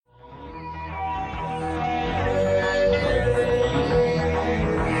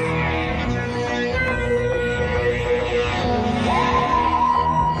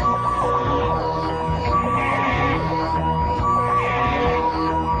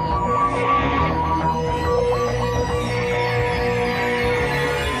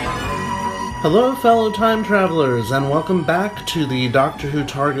Hello, fellow time travelers, and welcome back to the Doctor Who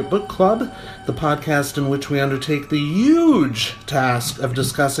Target Book Club, the podcast in which we undertake the huge task of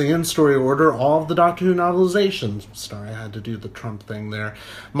discussing in story order all of the Doctor Who novelizations. Sorry, I had to do the Trump thing there.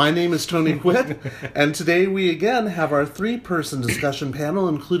 My name is Tony Whitt, and today we again have our three-person discussion panel,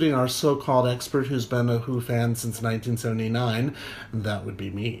 including our so-called expert who's been a Who fan since 1979. That would be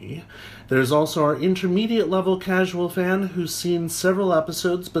me. There's also our intermediate-level casual fan who's seen several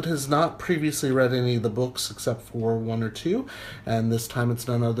episodes but has not previously read any of the books except for one or two, and this time it's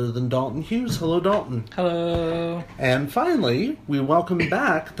none other than Dalton Hughes. Hello, Dalton. Hello. And finally, we welcome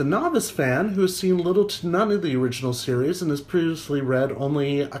back the novice fan who has seen little to none of the original series and has previously read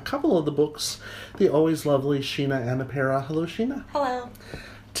only a couple of the books, the always lovely Sheena Annapera. Hello, Sheena. Hello.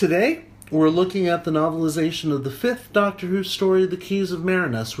 Today, we're looking at the novelization of the fifth Doctor Who story, The Keys of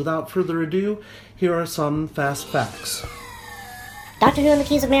Marinus. Without further ado, here are some fast facts. Doctor Who and the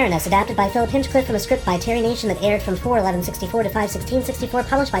Keys of Marinus, adapted by Philip Hinchcliffe from a script by Terry Nation that aired from 4/11/64 to 5/16/64,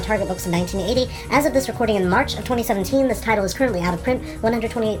 published by Target Books in 1980. As of this recording in March of 2017, this title is currently out of print,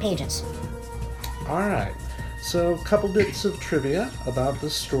 128 pages. Alright, so a couple bits of trivia about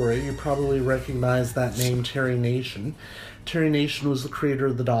this story. You probably recognize that name, Terry Nation. Terry Nation was the creator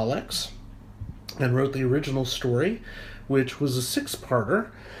of the Daleks and wrote the original story, which was a six-parter.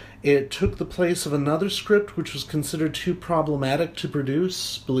 It took the place of another script which was considered too problematic to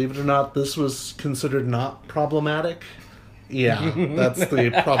produce. Believe it or not, this was considered not problematic. Yeah, that's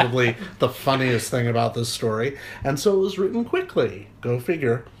probably the funniest thing about this story. And so it was written quickly, go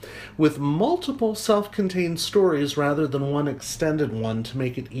figure, with multiple self-contained stories rather than one extended one to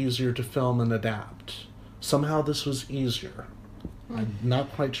make it easier to film and adapt. Somehow this was easier. I'm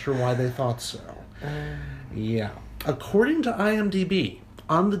not quite sure why they thought so. Yeah. According to IMDb,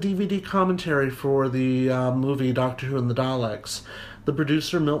 on the DVD commentary for the movie Doctor Who and the Daleks, the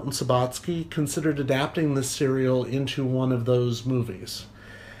producer Milton Subotsky considered adapting this serial into one of those movies.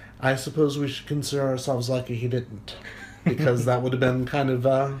 I suppose we should consider ourselves lucky he didn't, because that would have been kind of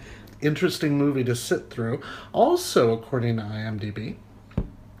an interesting movie to sit through. Also, according to IMDb,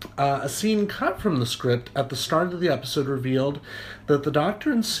 a scene cut from the script at the start of the episode revealed that the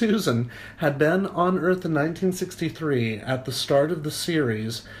Doctor and Susan had been on Earth in 1963 at the start of the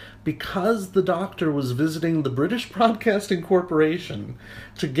series because the Doctor was visiting the British Broadcasting Corporation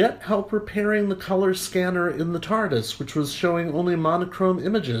to get help repairing the color scanner in the TARDIS, which was showing only monochrome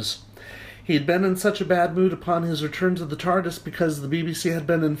images. He had been in such a bad mood upon his return to the TARDIS because the BBC had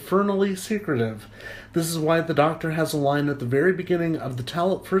been infernally secretive. This is why the Doctor has a line at the very beginning of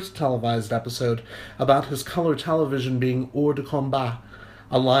the first televised episode about his color television being hors de combat,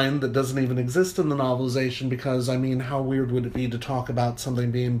 a line that doesn't even exist in the novelization because, I mean, how weird would it be to talk about something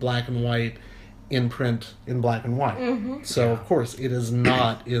being black and white in print in black and white? Mm-hmm. So, of course, it is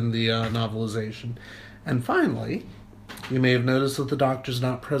not in the novelization. And finally, you may have noticed that the Doctor's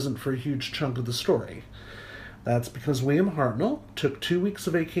not present for a huge chunk of the story. That's because William Hartnell took 2 weeks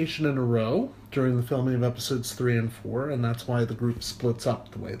of vacation in a row during the filming of episodes 3 and 4, and that's why the group splits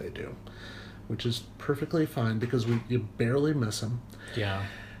up the way they do, which is perfectly fine because you barely miss him. Yeah.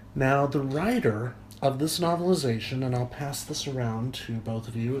 Now, the writer of this novelization, and I'll pass this around to both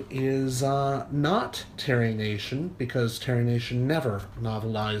of you, is not Terry Nation, because Terry Nation never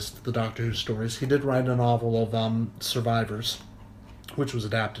novelized the Doctor Who stories. He did write a novel of Survivors, which was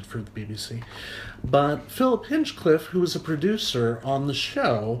adapted for the BBC. But Philip Hinchcliffe, who was a producer on the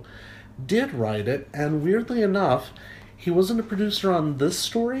show, did write it, and weirdly enough, he wasn't a producer on this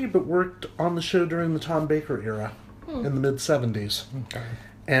story, but worked on the show during the Tom Baker era in the mid-70s. Okay.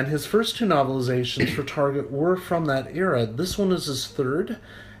 And his first two novelizations for Target were from that era. This one is his third,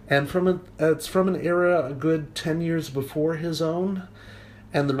 and it's from an era a good 10 years before his own.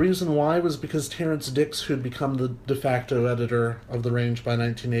 And the reason why was because Terrance Dicks, who had become the de facto editor of The Range by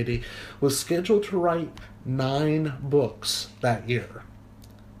 1980, was scheduled to write 9 books that year.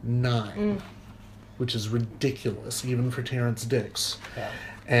 9. Which is ridiculous, even for Terrance Dicks. Yeah.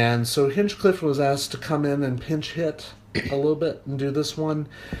 And so Hinchcliffe was asked to come in and pinch hit a little bit and do this one.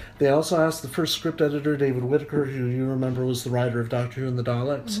 They also asked the first script editor, David Whittaker, who you remember was the writer of Doctor Who and the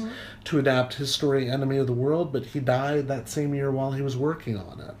Daleks, to adapt his story Enemy of the World, but he died that same year while he was working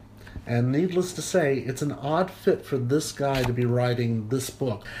on it. And needless to say, it's an odd fit for this guy to be writing this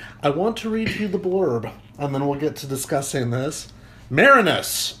book. I want to read you the blurb, and then we'll get to discussing this.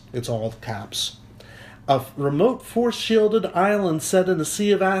 Marinus! It's all caps. A remote force-shielded island set in a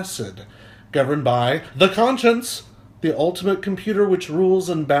sea of acid, governed by the Conscience, the ultimate computer which rules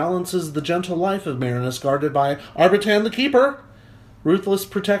and balances the gentle life of Marinus, guarded by Arbitan the Keeper, ruthless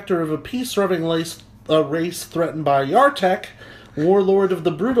protector of a peace-loving race threatened by Yartek, warlord of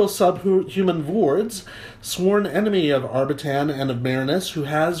the brutal subhuman Vords, sworn enemy of Arbitan and of Marinus, who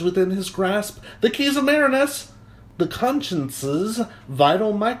has within his grasp the keys of Marinus, the conscience's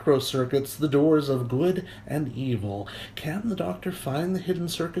vital microcircuits, the doors of good and evil. Can the Doctor find the hidden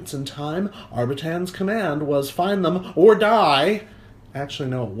circuits in time? Arbitan's command was find them or die. Actually,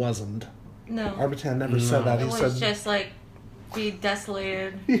 no, it wasn't. No. Arbitan never said that. It He was said, just like, be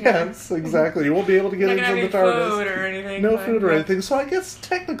desolated. yes, exactly. You won't be able to get You're not into gonna the have any TARDIS. food or anything. No but- food or anything, so I guess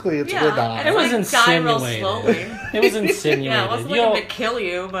technically it's Yeah, or die. and It was like die real insinuated. slowly. It was insinuated. Yeah, it wasn't like You'll- I'm to kill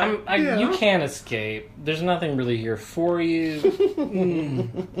you, but Yeah. You can't escape. There's nothing really here for you.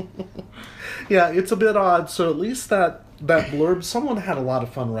 Yeah, it's a bit odd. So at least that blurb, someone had a lot of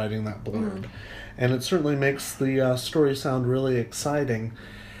fun writing that blurb. And it certainly makes the story sound really exciting.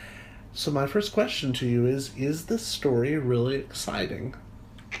 So my first question to you is this story really exciting?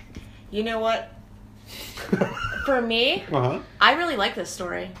 you know what? For me, Uh-huh. I really like this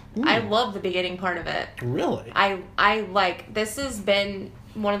story. I love the beginning part of it. Really? I like, this has been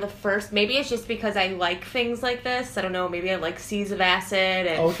one of the first, maybe it's just because I like things like this. I don't know, maybe I like Seas of Acid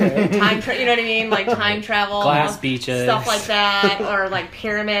and Okay. you know what I mean? Like time travel. Glass beaches. Stuff like that. Or like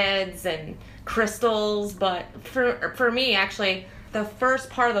pyramids and crystals. But for me, actually, the first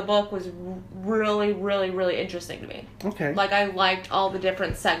part of the book was really, really, really interesting to me. Okay. Like, I liked all the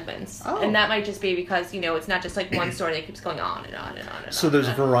different segments. Oh. And that might just be because, it's not just like one story that keeps going on and on and on and So on. there's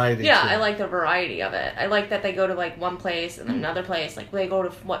and on. variety Yeah, to it. I like the variety of it. I like that they go to like one place and then another place. Like they go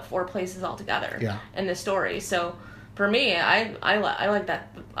to 4 places altogether Yeah. in the story. So for me, I like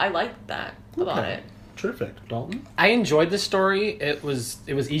that. I like that about Okay. it. Terrific. Dalton? I enjoyed the story. It was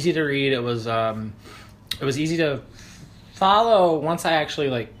easy to read. It was easy to follow once I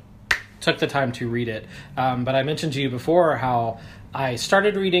actually took the time to read it. But I mentioned to you before how I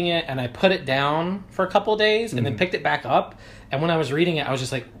started reading it and I put it down for a couple of days and then picked it back up. And when I was reading it, I was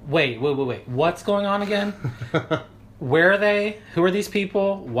just like, wait, what's going on again? Where are they? Who are these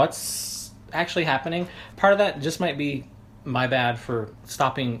people? What's actually happening? Part of that just might be my bad for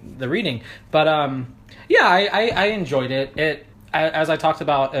stopping the reading. But yeah, I enjoyed it. As I talked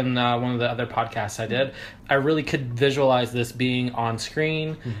about in one of the other podcasts I did, I really could visualize this being on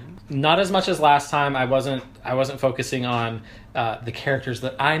screen. Not as much as last time. I wasn't focusing on the characters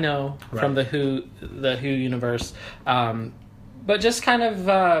that I know from the Who universe, but just kind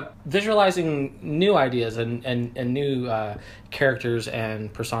of visualizing new ideas and new characters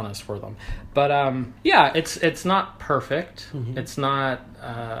and personas for them. But yeah, it's not perfect. It's not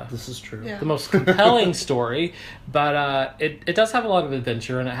This is true. Yeah. the most compelling story, but it does have a lot of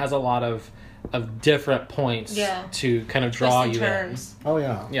adventure and it has a lot of different points Yeah. to kind of draw Twists you and in. turns. Oh,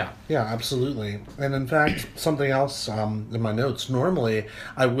 yeah. Yeah. Yeah, absolutely. And in fact, something else in my notes, normally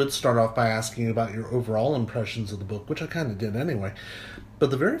I would start off by asking about your overall impressions of the book, which I kind of did anyway. But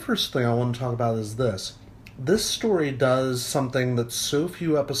the very first thing I want to talk about is this. This story does something that so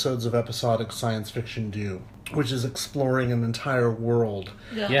few episodes of episodic science fiction do, which is exploring an entire world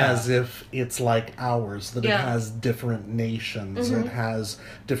Yeah. Yeah. as if it's like ours, that it Yeah. has different nations, it has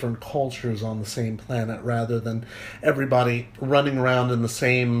different cultures on the same planet, rather than everybody running around in the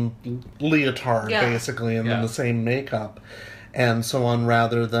same leotard, Yeah. basically, and in Yeah. the same makeup, and so on,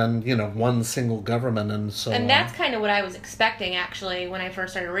 rather than, one single government and so on. And that's kind of what I was expecting, actually, when I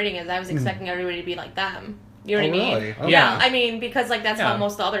first started reading, is I was expecting everybody to be like them. You know what I mean? Really? Okay. Yeah, I mean, because that's how Yeah.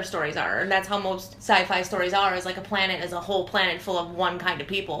 most of the other stories are, and that's how most sci-fi stories are, is like a planet is a whole planet full of one kind of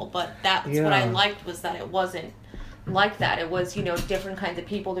people. But that's what I Yeah. liked, was that it wasn't like that. It was, different kinds of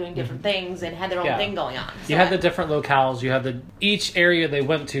people doing different things and had their own Yeah. thing going on. You had the different locales. You had each area they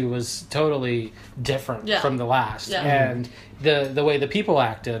went to was totally different Yeah. from the last, Yeah. and the way the people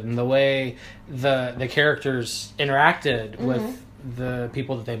acted and the way the characters interacted with the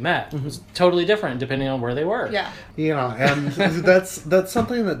people that they met was totally different depending on where they were. Yeah. Yeah, and that's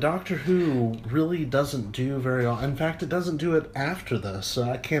something that Doctor Who really doesn't do very often. In fact, it doesn't do it after this.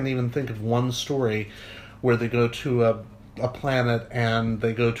 I can't even think of one story where they go to a planet and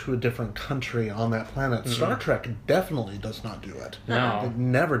they go to a different country on that planet. Star Trek definitely does not do it. No. It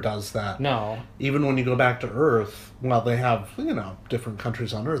never does that. No. Even when you go back to Earth, well, they have, different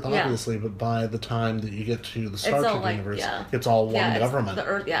countries on Earth, Yeah. obviously, but by the time that you get to the Star It's all Trek like, universe, yeah. it's all one Yeah, it's government. the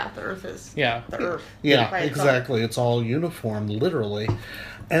Earth. Yeah, the Earth is. Yeah. The Earth. Yeah, Right, exactly. It's all uniform, literally.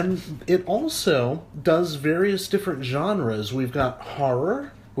 And it also does various different genres. We've got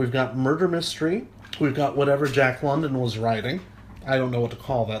horror, we've got murder mystery, we've got whatever Jack London was writing. I don't know what to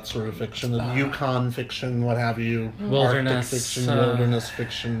call that sort of fiction. Yukon fiction, what have you. Wilderness, Arctic fiction, wilderness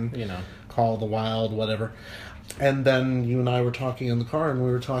fiction. You know. Call of the Wild, whatever. And then you and I were talking in the car, and we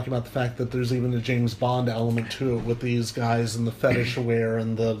were talking about the fact that there's even a James Bond element to it with these guys and the fetish aware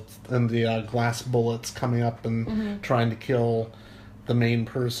and the glass bullets coming up and trying to kill the main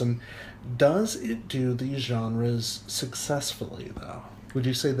person. Does it do these genres successfully, though? Would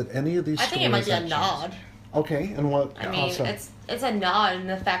you say that any of these I think it might be a actions- nod. Okay, and what? I mean, also? it's a nod in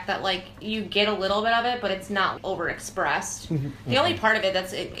the fact that, like, you get a little bit of it, but it's not overexpressed. The only part of it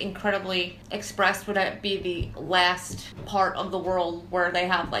that's incredibly expressed would be the last part of the world where they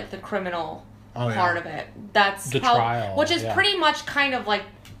have, like, the criminal part of it. That's the trial, which is yeah. pretty much kind of like,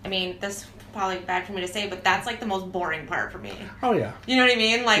 I mean, this is probably bad for me to say, but that's, like, the most boring part for me. Oh, yeah. You know what I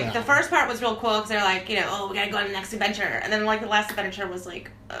mean? Like, Yeah. the first part was real cool because they're like, you know, oh, we gotta go on the next adventure. And then, like, the last adventure was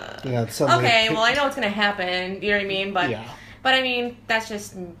like, Yeah, it's suddenly- okay, well, I know what's gonna happen. You know what I mean? But, Yeah. but I mean, that's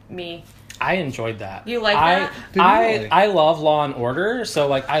just me. I enjoyed that. You like that? Did you really? I love Law and Order, so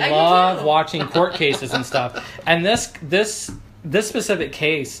like I do love too. watching court cases and stuff. And this specific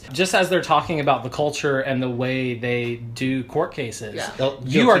case, just as they're talking about the culture and the way they do court cases, Yeah.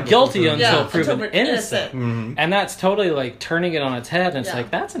 you are guilty before until Yeah, proven until innocent. Mm-hmm. And that's totally like turning it on its head. And it's Yeah. like,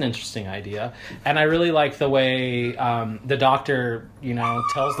 that's an interesting idea. And I really like the way the doctor, you know,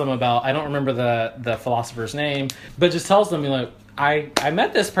 tells them about, I don't remember the philosopher's name, but just tells them, you know, I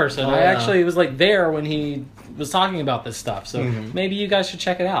met this person. Oh, I yeah. actually was like there when he was talking about this stuff. So Mm-hmm. maybe you guys should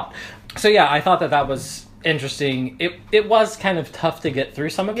check it out. So yeah, I thought that was interesting. It was kind of tough to get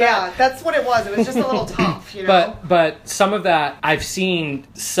through some of that. Yeah, that's what it was. It was just a little tough, you know? But some of that, I've seen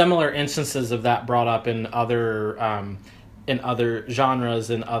similar instances of that brought up in other genres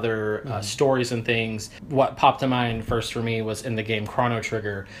and other stories and things. What popped to mind first for me was in the game Chrono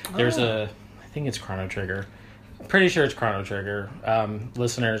Trigger. There's I think it's Chrono Trigger. Pretty sure it's Chrono Trigger.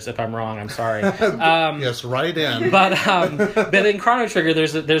 Listeners, if I'm wrong, I'm sorry. Yes, right in. But in Chrono Trigger,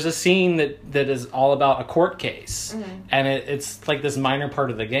 there's a scene that is all about a court case, and it's like this minor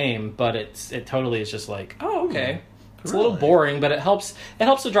part of the game, but it totally is just like, oh, okay. It's a little Really? boring, but it helps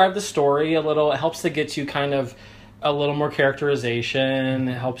to drive the story a little. It helps to get you kind of a little more characterization.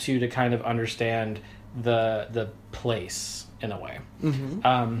 It helps you to kind of understand the place in a way.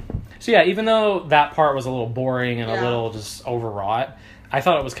 So yeah, even though that part was a little boring and a Yeah. little just overwrought, I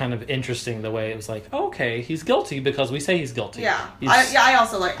thought it was kind of interesting the way it was like, oh, okay, he's guilty because we say he's guilty. yeah. He's- I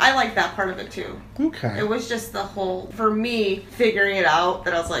also like that part of it too. Okay. It was just the whole, for me, figuring it out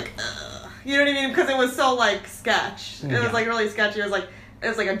that I was like, ugh. You know what I mean? Because it was so, like, sketch. It was, like, really sketchy. It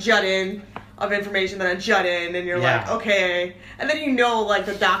was like a jut-in of information that a jut-in, and you're Yeah. like, okay. And then you know, like,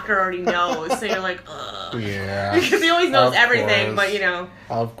 the doctor already knows, so you're like, ugh. Yeah. Because he always knows Of everything, course. but, you know.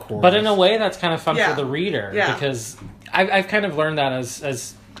 Of course. But in a way, that's kind of fun Yeah. for the reader Yeah. because I've kind of learned that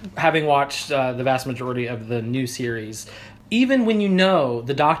as having watched the vast majority of the new series. Even when you know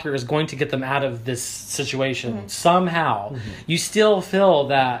the doctor is going to get them out of this situation somehow, you still feel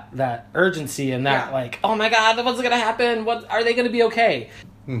that urgency and that Yeah. like, oh my god, what's going to happen? What are they going to be okay?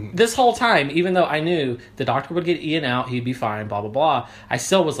 This whole time, even though I knew the doctor would get Ian out, he'd be fine, blah blah blah, I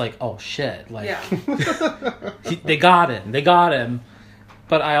still was like, oh shit, like Yeah. they got him.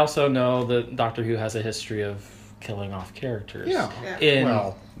 But I also know that Doctor Who has a history of killing off characters. Yeah. Yeah. In,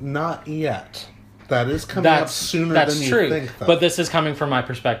 Well, not yet. That is coming up sooner that's than true. you think, though. But this is coming from my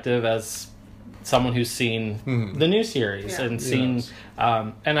perspective as someone who's seen the new series Yeah. and seen, Yes.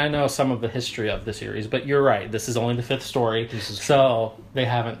 and I know some of the history of the series. But you're right. This is only the 5th story, This is so they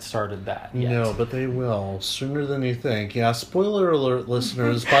haven't started that yet. No, but they will sooner than you think. Yeah, spoiler alert,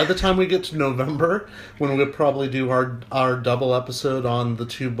 listeners. By the time we get to November, when we'll probably do our double episode on the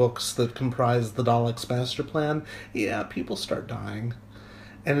 2 books that comprise the Daleks Master Plan, yeah, people start dying.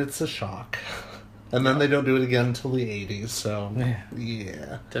 And it's a shock. And then they don't do it again until the 80s, so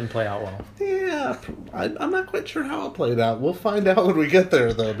yeah. Didn't play out well. Yeah, I'm not quite sure how it played out. We'll find out when we get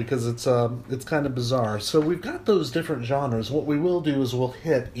there, though, because it's kind of bizarre. So we've got those different genres. What we will do is we'll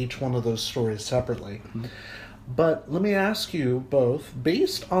hit each one of those stories separately. But let me ask you both,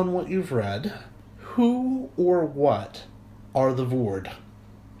 based on what you've read, who or what are the Vord?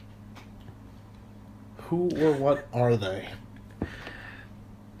 Who or what are they?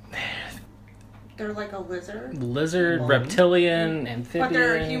 They're like a lizard. Lizard, Mom. reptilian, amphibian. But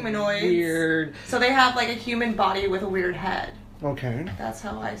they're humanoids. Weird. So they have, like, a human body with a weird head. Okay. That's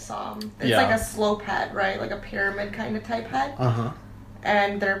how I saw them. It's Yeah. like a slope head, right? Like a pyramid kind of type head. Uh-huh.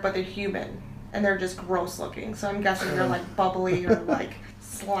 And they're human. And they're just gross looking. So I'm guessing they're like bubbly or like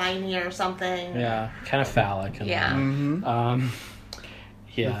slimy or something. Yeah, kind of phallic. And, Yeah. Mm-hmm.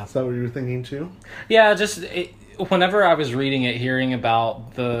 Yeah. Is that what you were thinking, too? Yeah, just whenever I was reading it, hearing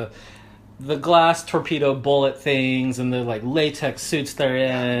about the glass torpedo bullet things and the like latex suits they're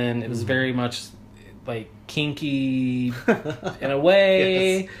in, it was very much like kinky in a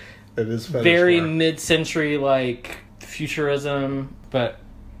way. Yes. It is fetish Very wear. mid-century, like, futurism, but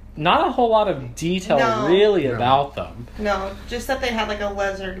not a whole lot of detail No. really No. about them. No, just that they had like a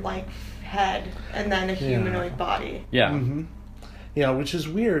lizard-like head and then a humanoid body. Yeah. Mm-hmm. Yeah, which is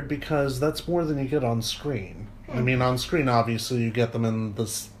weird because that's more than you get on screen. I mean, on screen, obviously, you get them in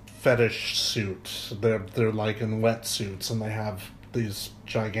this fetish suit. They're like in wetsuits, and they have these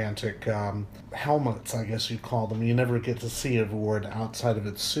gigantic helmets, I guess you'd call them. You never get to see a Vord outside of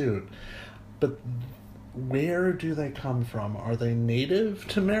its suit. But where do they come from? Are they native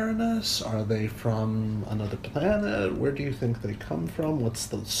to Marinus? Are they from another planet? Where do you think they come from? What's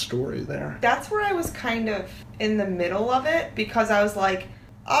the story there? That's where I was kind of in the middle of it because I was like,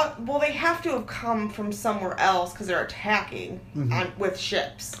 well, they have to have come from somewhere else because they're attacking with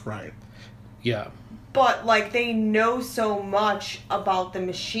ships. Right. Yeah. But, like, they know so much about the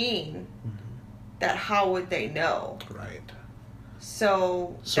machine that how would they know? Right.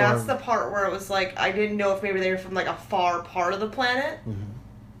 So So that's are- the part where it was like, I didn't know if maybe they were from, like, a far part of the planet.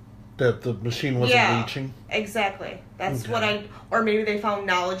 That the machine wasn't Yeah. reaching? Exactly. That's Okay. what or maybe they found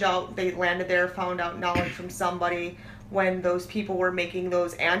knowledge out, they landed there, found out knowledge from somebody when those people were making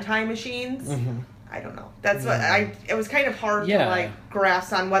those anti-machines. I don't know. That's what it was kind of hard to Yeah. like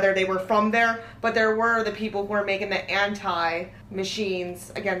grasp on whether they were from there, but there were the people who were making the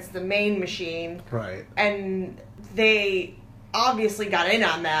anti-machines against the main machine, Right. and they obviously got in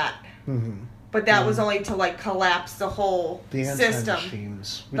on that. But that was only to like collapse the whole The system.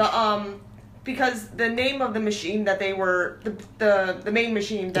 anti-machines. The because the name of the machine that they were the main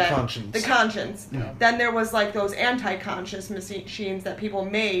machine that Conscience. the conscience. Yeah. Then there was like those anti-conscious machines that people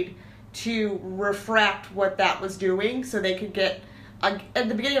made to refract what that was doing, so they could get. At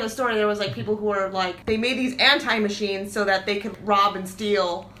the beginning of the story, there was like people who were like they made these anti-machines so that they could rob and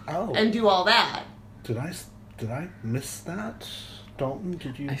steal Oh. and do all that. Did I miss that? Dalton,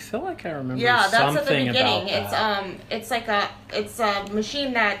 did you? I feel like I remember Yeah, that's at the something beginning. about that. It's a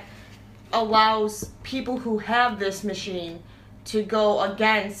machine that allows people who have this machine to go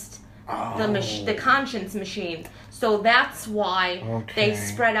against the conscience machine. So that's why Okay. they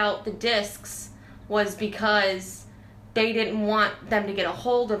spread out the discs, was because they didn't want them to get a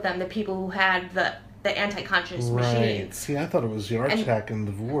hold of them, the people who had the anti-conscious Right. machines. See, I thought it was Yartak and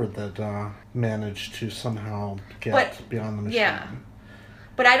the Vord that managed to somehow get But- beyond the machine. Yeah.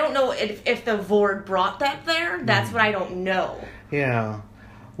 But I don't know if the Vord brought that there. That's what I don't know. Yeah.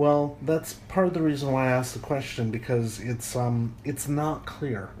 Well, that's part of the reason why I asked the question, because it's not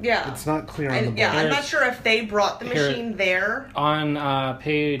clear. Yeah. It's not clear on the board. Yeah, I'm not Here's- sure if they brought the here- machine there. On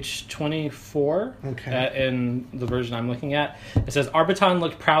page 24, Okay. in the version I'm looking at, it says, Arbiton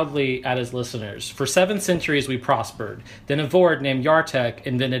looked proudly at his listeners. For 7 centuries we prospered. Then a Vord named Yartek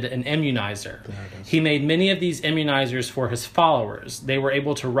invented an immunizer. There it is. He made many of these immunizers for his followers. They were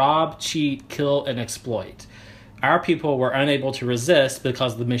able to rob, cheat, kill, and exploit. Our people were unable to resist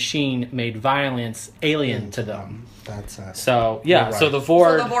because the machine made violence alien to them. That's it. So, yeah, You're so right. the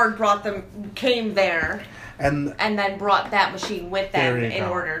Vord... So the Vord came there, And and then brought that machine with there them you in go.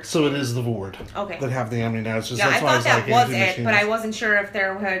 order to... So it is the Vord. Okay. That have the immunizers. Yeah, I That's why thought that like, was it, anti-machines. but I wasn't sure if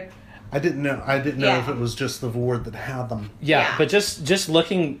there would... I didn't know. I didn't know Yeah. if it was just the Vord that had them. Yeah, Yeah. but just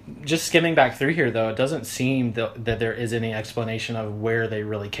skimming back through here, though, it doesn't seem that there is any explanation of where they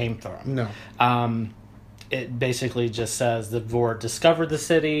really came from. No. It basically just says the Vord discovered the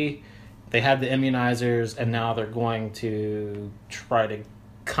city, they had the immunizers, and now they're going to try to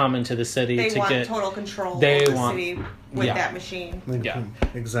come into the city They to want get... total control they of the want- city with yeah. that machine. Yeah.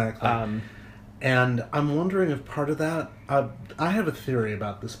 Exactly. And I'm wondering if part of that... I have a theory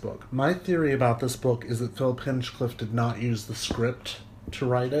about this book. My theory about this book is that Philip Hinchcliffe did not use the script to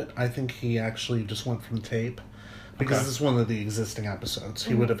write it. I think he actually just went from tape. Because Okay. this is one of the existing episodes.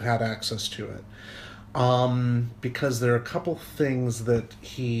 He would have had access to it. Because there are a couple things that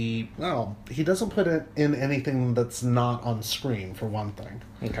he doesn't put it in anything that's not on screen, for one thing.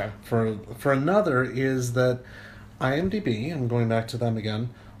 Okay. For another is that IMDb, I'm going back to them again,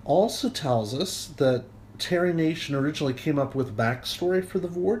 also tells us that Terry Nation originally came up with backstory for the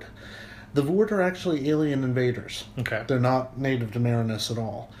Vord. The Vord are actually alien invaders. Okay. They're not native to Marinus at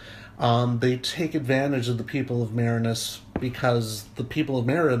all. They take advantage of the people of Marinus because the people of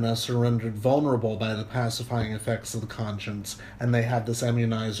Marinus are rendered vulnerable by the pacifying effects of the conscience, and they have this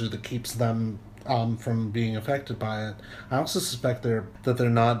immunizer that keeps them from being affected by it. I also suspect that they're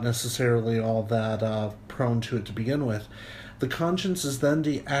not necessarily all that prone to it to begin with. The conscience is then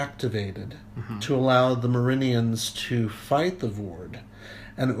deactivated to allow the Marinians to fight the Vord.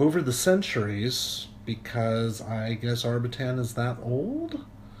 And over the centuries, because I guess Arbitan is that old,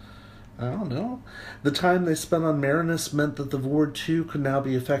 I don't know. The time they spent on Marinus meant that the Vord 2 could now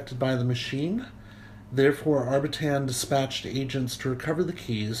be affected by the machine. Therefore, Arbitan dispatched agents to recover the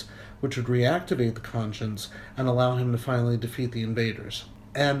keys, which would reactivate the conscience and allow him to finally defeat the invaders.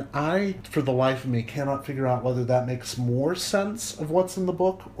 And I, for the life of me, cannot figure out whether that makes more sense of what's in the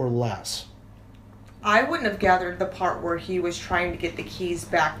book or less. I wouldn't have gathered the part where he was trying to get the keys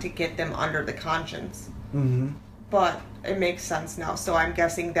back to get them under the conscience. Mm-hmm. But it makes sense now, so I'm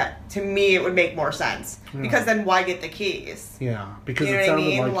guessing that, to me, it would make more sense. Yeah. Because then why get the keys? Yeah, because You know it what I sounded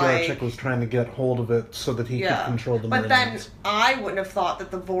mean? like Yarchik Like- was trying to get hold of it so that he could control the But then Meridians. I wouldn't have thought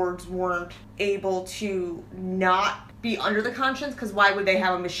that the Vords weren't able to not be under the conscience, because why would they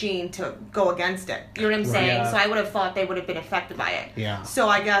have a machine to go against it? You know what I'm saying? Yeah. So I would have thought they would have been affected by it. Yeah. So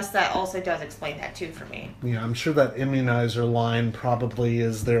I guess that also does explain that too for me. Yeah, I'm sure that immunizer line probably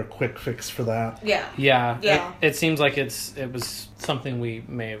is their quick fix for that. Yeah. Yeah, Yeah. It seems like it was something we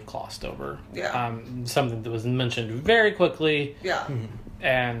may have glossed over. Yeah. Something that was mentioned very quickly, Yeah.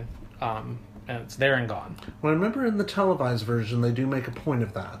 and it's there and gone. Well, I remember in the televised version, they do make a point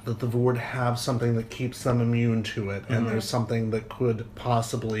of that the Vord have something that keeps them immune to it, and there's something that could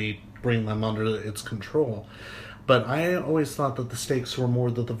possibly bring them under its control. But I always thought that the stakes were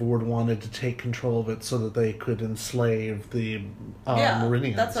more that the Vord wanted to take control of it so that they could enslave the Yeah.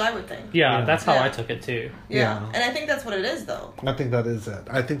 Meridians. That's what I would think. Yeah, Yeah. that's how Yeah. I took it too. Yeah. Yeah. And I think that's what it is, though. I think that is it.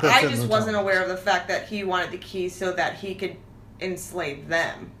 I think that's I in just the wasn't televised. aware of the fact that he wanted the keys so that he could enslave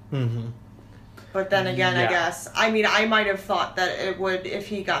them. Mm-hmm. But then again, I Yeah. guess, I mean, I might have thought that it would, if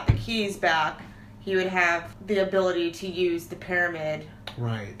he got the keys back, he would have the ability to use the pyramid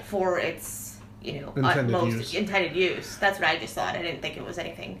Right. for its, Intended utmost use. intended use. That's what I just thought. I didn't think it was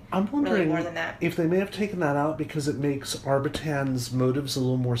anything I'm really wondering more than that. if they may have taken that out because it makes Arbitan's motives a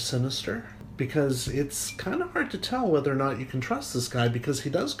little more sinister. Because it's kind of hard to tell whether or not you can trust this guy, because he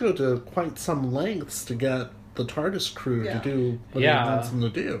does go to quite some lengths to get the TARDIS crew Yeah. to do what Yeah. he wants them to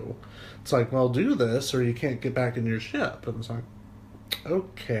do. It's like, well, do this or you can't get back in your ship. And it's like,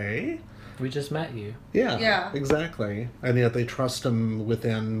 okay. We just met you. Yeah, Yeah. exactly. And yet they trust him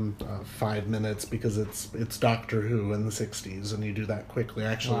within 5 minutes because it's Doctor Who in the 60s, and you do that quickly.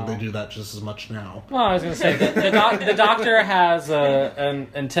 Actually, Wow. they do that just as much now. Well, I was going to say, the Doctor has an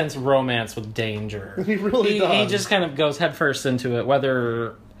intense romance with danger. He really He does. just kind of goes headfirst into it,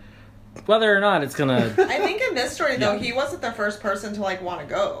 whether or not it's going to... I think in this story, though, he wasn't the first person to, want to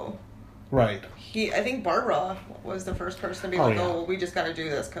go. Right. I think Barbara was the first person to be Oh, like, yeah. oh, well, we just got to do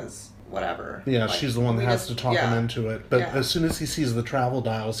this because whatever. Yeah, Like, she's the one that we has to talk him into it. But Yeah. as soon as he sees the travel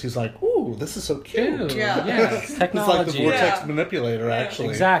dials, he's like, ooh, this is so Ooh, cute. Yeah. yes, It's technology. like the vortex Yeah. manipulator, actually.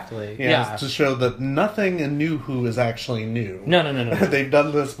 Exactly. Yeah. To show that nothing in New Who is actually new. No. They've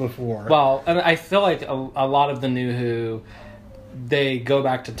done this before. Well, and I feel like a lot of the new Who, they go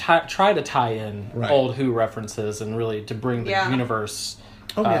back to try to tie in Right. old Who references and really to bring the Yeah. universe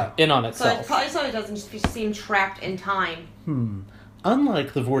Oh, yeah. in on So it itself. probably so it doesn't just seem trapped in time.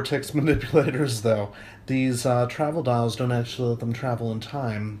 Unlike the vortex manipulators, though, these travel dials don't actually let them travel in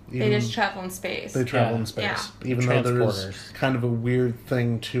time. They just travel in space. They travel Yeah. in space. Yeah. Even though there's Transporters. kind of a weird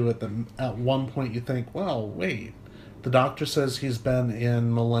thing to it that at one point you think, well, wait. The Doctor says he's been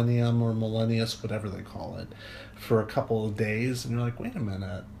in Millennium or Millennius, whatever they call it, for a couple of days. And you're like, wait a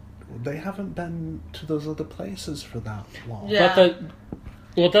minute. They haven't been to those other places for that long. Yeah.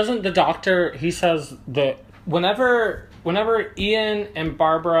 But doesn't the Doctor, he says that whenever Ian and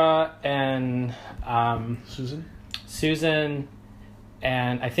Barbara and Susan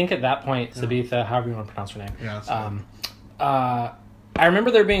and I think at that point Sabitha, however you want to pronounce her name, Yeah, I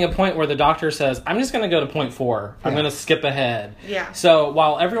remember there being a point where the Doctor says, I'm just going to go to point 4. I'm Yeah. going to skip ahead. Yeah. So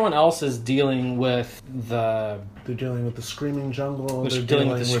while everyone else is dealing with the they're dealing with the screaming jungle. They're They're dealing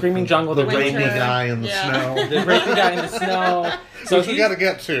with the screaming jungle, the the rainy winter. guy in the Yeah. snow. the breaking guy in the snow. So Which we got to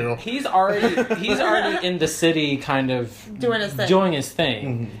get to. he's already in the city kind of Doing his thing. doing his thing.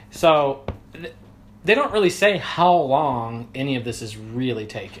 Mm-hmm. So they don't really say how long any of this is really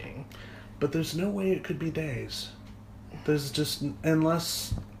taking. But there's no way it could be days. There's just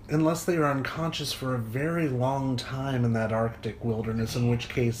unless they are unconscious for a very long time in that Arctic wilderness, in which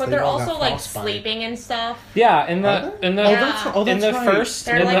case But they they're all also got like frostbite. sleeping and stuff. Yeah, in Are the they? in the Yeah. Oh, in that's the right. first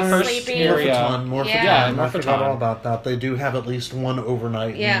They're, in like, the first sleeping. area. Morphoton. Yeah. I forgot Morphoton. all about that. They do have at least one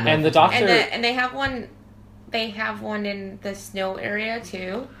overnight. in Yeah. And the Morphoton. Doctor- And they have one. They have one in the snow area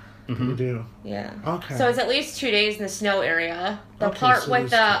too. You do. Yeah. Okay. So it's at least 2 days in the snow area. The Okay, part so with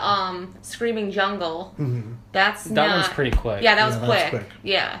there's the screaming jungle. Mhm. That's That not. one's pretty quick. Yeah, that was Yeah, that's quick. quick.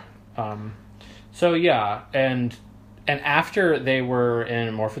 Yeah. So yeah, and after they were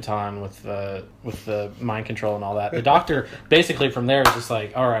in Morphoton with the mind control and all that, the doctor basically from there was just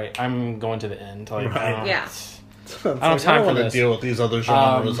like, all right, I'm going to the end. Like, Right. Yeah. I don't have time for want to this. deal with these other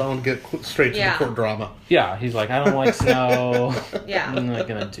genres. I want to get straight to Yeah. the core drama. Yeah, he's like, I don't like snow. Yeah. I'm not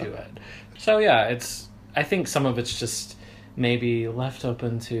gonna do it. So yeah, I think some of it's just maybe left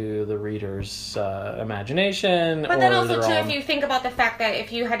open to the reader's imagination. But then or also their too, own- if you think about the fact that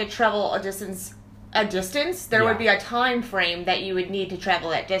if you had to travel a distance, there would be Yeah. a time frame that you would need to travel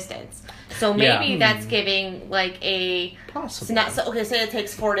that distance. So Yeah. maybe that's giving like a. Possibly. Okay, say it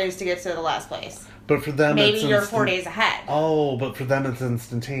takes 4 days to get to the last place. But for them, Maybe it's you're 4 days ahead. Oh, but for them, it's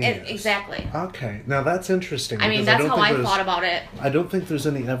instantaneous. Exactly. Okay, now that's interesting. I mean, because that's don't how think I there's- thought about it. I don't think there's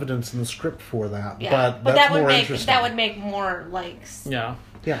any evidence in the script for that. Yeah, But that's that would more make interesting. that would make more like Yeah.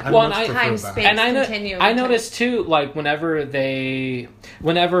 Yeah, I Well, much and prefer time, that. space. And Continue I to- noticed too, like whenever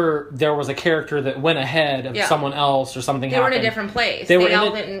there was a character that went ahead of Yeah. someone else or something they were happened, in a different place. They were They in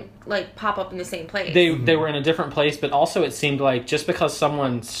all a- didn't like pop up in the same place. they were in a different place, but also it seemed like just because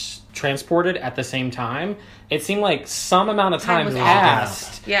someone's transported at the same time, it seemed like some amount of Time time was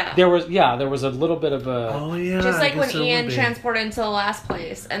passed. Yeah. There was a little bit of a Oh yeah, Just I like when guess there Ian would be. transported into the last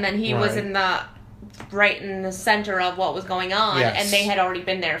place, and then he was Right. in the right in the center of what was going on, Yes. and they had already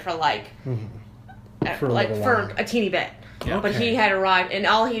been there for like For a little for while. a teeny bit. Yeah. But Okay. he had arrived, and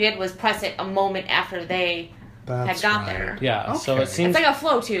all he did was press it a moment after they That's had got right. there. yeah. So Okay. it seems It's like a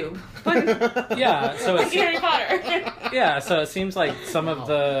flow tube, but yeah. So like it's Harry Potter. yeah. So it seems like some of I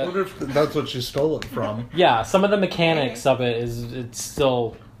the wonder if that's what you stole it from. some of the mechanics of it is it's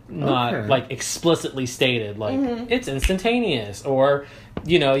still not Okay. like explicitly stated like it's instantaneous or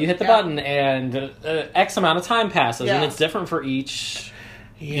you hit the Yeah. button and X amount of time passes and Yeah. it's different for each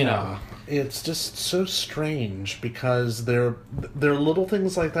Yeah, know. it's just so strange because they're little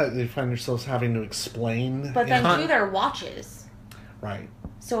things like that you find yourselves having to explain. But then Con- too, their watches. Right,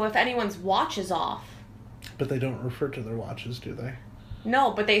 So if anyone's watch is off, but they don't refer to their watches, do they?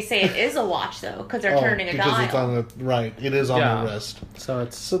 no, but they say it is a watch though, because they're turning a because dial. it's on the right. It is on Yeah. the wrist. so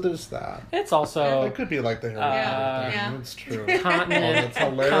it's So there's that. it's also It could be like the Harry Potter thing. yeah. It's true. continu- Oh, that's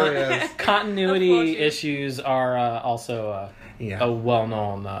hilarious. continuity Of course. issues are also Yeah. a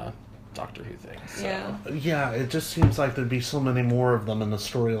well-known Doctor Who thing so. Yeah. Yeah, it just seems like there'd be so many more of them in a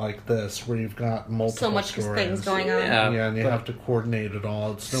story like this, where you've got multiple So much stories. things going on. Yeah. Yeah, and you but- have to coordinate it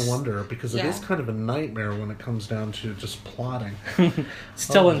all. It's no wonder, because it Yeah. is kind of a nightmare when it comes down to just plotting.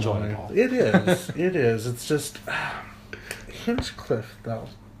 still Oh, enjoyable boy. It is. It is. It's just Hinchcliffe, though.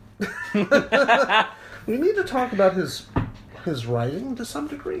 We need to talk about his writing to some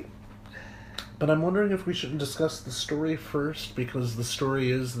degree. But I'm wondering if we shouldn't discuss the story first, because the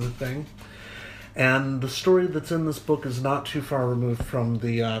story is the thing. And the story that's in this book is not too far removed from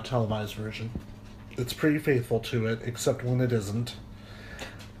the televised version. It's pretty faithful to it, except when it isn't.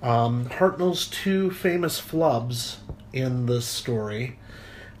 Hartnell's two famous flubs in this story.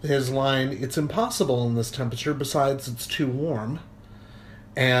 His line, "It's impossible in this temperature, besides it's too warm."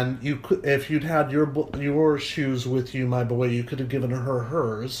 And you could, if you'd had your shoes with you, my boy, you could have given her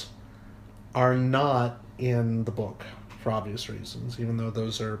hers, are not in the book, for obvious reasons, even though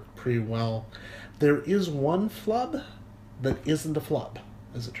those are pretty well. There is one flub that isn't a flub,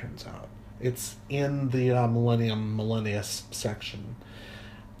 as it turns out. It's in the Millennius section.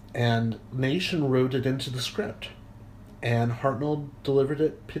 And Nation wrote it into the script. And Hartnell delivered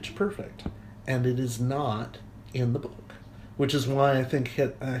it pitch perfect. And it is not in the book. Which is why I think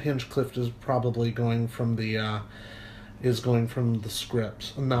Hinchcliffe is probably going from the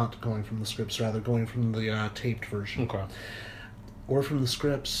scripts. Not going from the scripts, rather going from the taped version. okay Or from the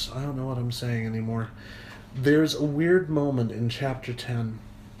scripts. I don't know what I'm saying anymore. There's a weird moment in chapter 10,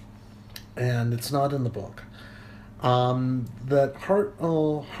 and it's not in the book, that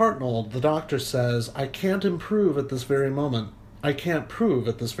Hartnell, the doctor, says, "I can't improve at this very moment. I can't prove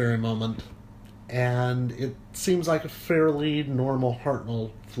at this very moment." And it seems like a fairly normal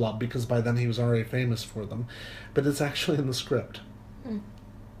Hartnell flub, because by then he was already famous for them. But it's actually in the script.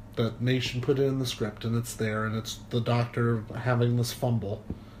 That Nation put it in the script, and it's there, and it's the doctor having this fumble.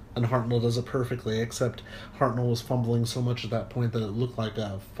 And Hartnell does it perfectly, except Hartnell was fumbling so much at that point that it looked like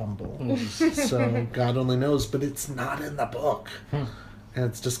a fumble. So God only knows, but it's not in the book. And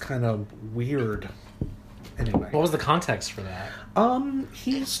it's just kind of weird. Anyway. what was the context for that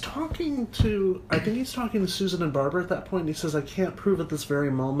He's talking to, I think he's talking to Susan and Barbara at that point, and he says, "I can't prove at this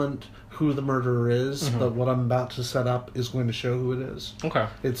very moment who the murderer is, but what I'm about to set up is going to show who it is." okay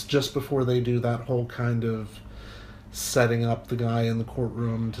It's just before they do that whole kind of setting up the guy in the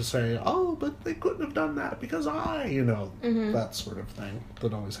courtroom to say, "Oh, but they couldn't have done that because that sort of thing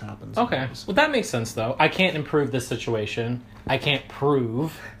that always happens. Okay. Well, that makes sense, though. I can't improve this situation. I can't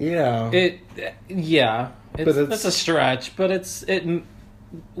prove. Yeah. That's a stretch, but it's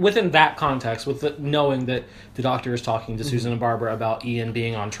within that context, with knowing that the doctor is talking to Susan and Barbara about Ian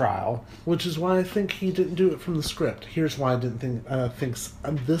being on trial. Which is why I think he didn't do it from the script. Here's why I didn't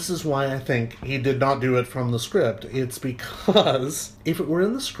think... this is why I think he did not do it from the script. It's because if it were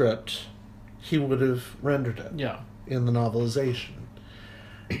in the script, he would have rendered it in the novelization.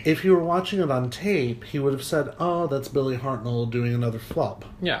 If you were watching it on tape, he would have said, oh, that's Billy Hartnell doing another flub.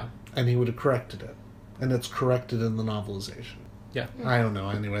 Yeah. And he would have corrected it. And it's corrected in the novelization. Yeah. I don't know.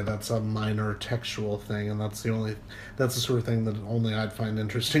 Anyway, that's a minor textual thing, and that's the sort of thing that only I'd find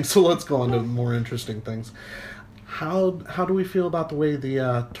interesting. So let's go on to more interesting things. How do we feel about the way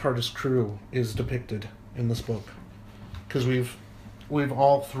the TARDIS crew is depicted in this book? Because we've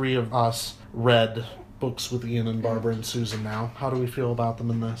all three of us read books with Ian and Barbara and Susan now. How do we feel about them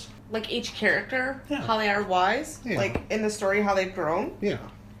in this? Like each character, Yeah. how they are Wise, Yeah. like in the story, how they've grown. Yeah.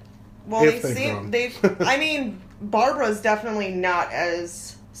 Well, If they've I mean, Barbara's definitely not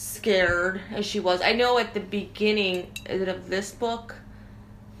as scared as she was. I know at the beginning of this book,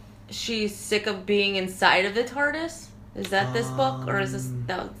 she's sick of being inside of the TARDIS. Is that this book, or is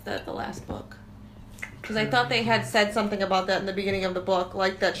that the last book? Because I thought they had said something about that in the beginning of the book,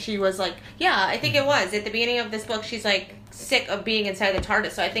 like that she was like, yeah, I think it was at the beginning of this book. She's like sick of being inside the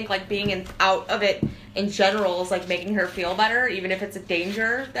TARDIS, so I think like being out of it in general is like making her feel better, even if it's a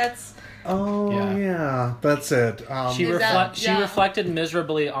danger. That's that's it. She reflected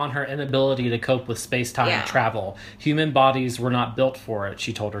miserably on her inability to cope with space-time travel. Human bodies were not built for it,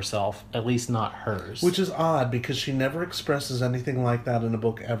 she told herself. At least not hers. Which is odd, because she never expresses anything like that in a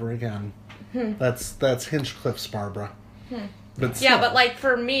book ever again. That's Hinchcliffe's Barbara. But still. Yeah, but like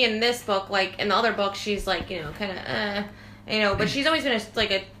for me in this book, like in the other book, she's like, kind of, but she's always been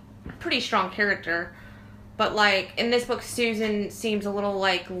a pretty strong character. But like in this book, Susan seems a little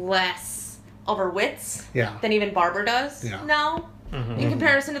like less of her wits than even Barbara does now in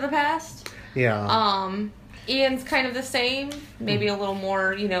comparison to the past. Yeah. Ian's kind of the same, maybe a little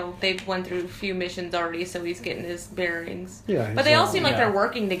more, they've went through a few missions already, so he's getting his bearings. Yeah. But they all seem like they're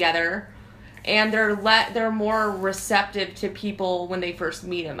working together. And they're more receptive to people when they first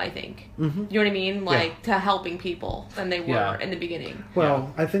meet him, I think. Mm-hmm. You know what I mean? Like, to helping people than they were in the beginning.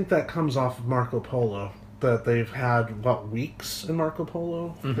 Well, I think that comes off of Marco Polo. That they've had, weeks in Marco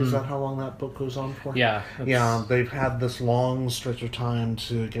Polo? Mm-hmm. Is that how long that book goes on for? Yeah. Yeah, they've had this long stretch of time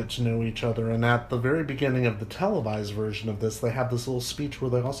to get to know each other. And at the very beginning of the televised version of this, they have this little speech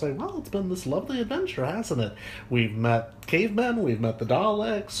where they all say, well, it's been this lovely adventure, hasn't it? We've met cavemen, we've met the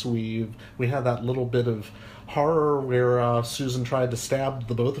Daleks, we had that little bit of horror where Susan tried to stab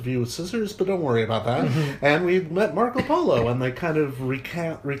the both of you with scissors, but don't worry about that. And we met Marco Polo, and they kind of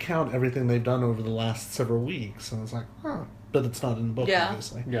recount everything they've done over the last several weeks. And I was like, but it's not in the book,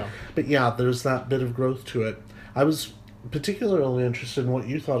 obviously. Yeah. But there's that bit of growth to it. I was particularly interested in what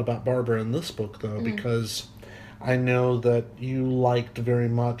you thought about Barbara in this book, though, because I know that you liked very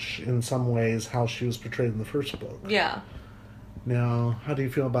much, in some ways, how she was portrayed in the first book. Yeah. Now, how do you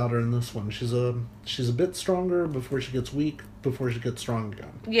feel about her in this one? She's a bit stronger before she gets weak, before she gets strong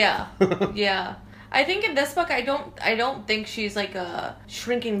again. Yeah, yeah. I think in this book, I don't think she's like a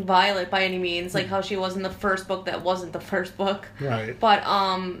shrinking violet by any means, like how she was in the first book. That wasn't the first book, right? But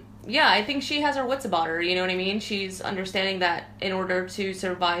I think she has her wits about her. You know what I mean? She's understanding that in order to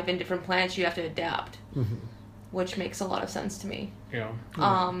survive in different planets, you have to adapt, which makes a lot of sense to me. Yeah.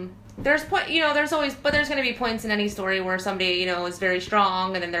 There's there's going to be points in any story where somebody, is very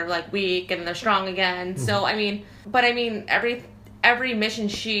strong and then they're like weak and then they're strong again. So, every mission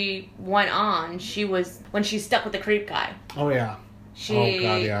she went on, when she's stuck with the creep guy. Oh, yeah.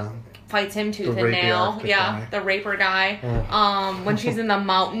 She fights him tooth and nail. Yeah, the raper guy. When she's in the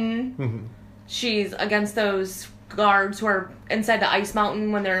mountain, she's against those guards who are inside the ice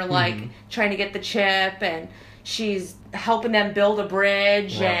mountain when they're like trying to get the chip, and she's helping them build a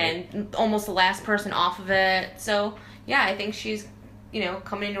bridge and almost the last person off of it. So, yeah, I think she's,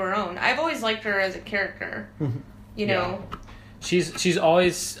 coming into her own. I've always liked her as a character, you know. She's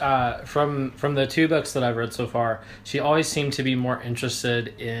always, from the two books that I've read so far, she always seemed to be more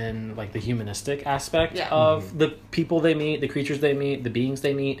interested in, like, the humanistic aspect of the people they meet, the creatures they meet, the beings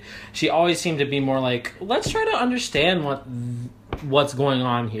they meet. She always seemed to be more like, let's try to understand what's going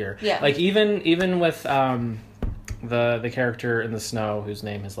on here. Yeah. Like, even with the character in the snow, whose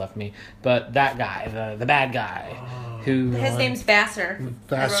name has left me, but that guy, the bad guy, his name's Vassar.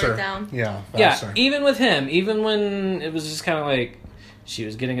 Vassar. I wrote it down. Yeah, Vassar. Yeah, even with him, even when it was just kind of like, she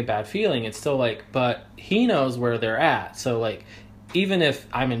was getting a bad feeling. It's still like, but he knows where they're at. So like, even if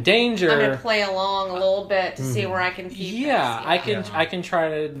I'm in danger, I'm gonna play along a little bit to see where I can keep. yeah, this, I can try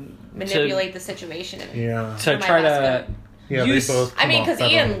to manipulate the situation. Yeah. to my try best to. Yeah, use- they both. I mean, because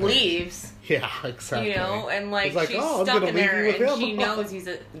because Ian leaves, Yeah, exactly. you know, and like, It's like, she's oh, I'm stuck gonna in leave there, you with and him. she knows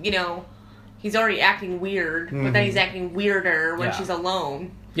he's already acting weird, but then he's acting weirder when Yeah. she's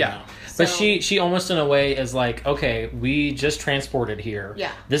alone. Yeah. But So- she almost in a way is like, okay, we just transported here.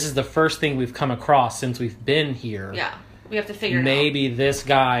 Yeah. This is the first thing we've come across since we've been here. Yeah, we have to figure it out. Maybe this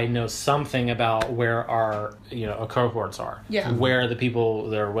guy knows something about where our, cohorts are. Yeah. Where the people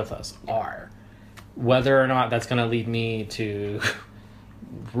that are with us are. Whether or not that's going to lead me to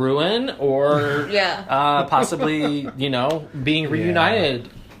ruin or Yeah. possibly, being reunited.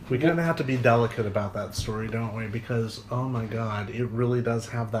 We kind of have to be delicate about that story, don't we? Because, oh my god, it really does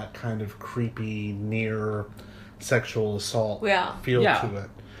have that kind of creepy, near sexual assault Yeah. feel Yeah. to it.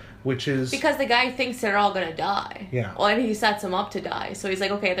 Which is. Because the guy thinks they're all gonna die. Yeah. Well, and he sets them up to die. So he's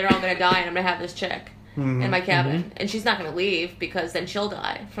like, okay, they're all gonna die, and I'm gonna have this chick in my cabin, and she's not gonna leave because then she'll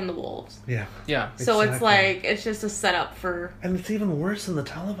die from the wolves. Yeah. Yeah. So it's Exactly. like it's just a setup for. And it's even worse in the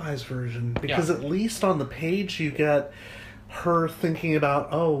televised version because at least on the page you get her thinking about,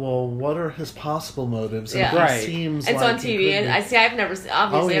 oh well, what are his possible motives? And Yeah. he Right. seems It's like on he TV, could and be- I see. I've never,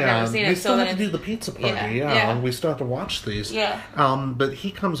 obviously, I've never seen we it. still So have then to do it's, the pizza party. Yeah, Yeah, yeah. we still have to watch these. Yeah. But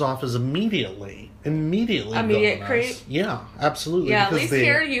he comes off as immediately Immediate villainous. creep? Yeah, absolutely. yeah. At because least they-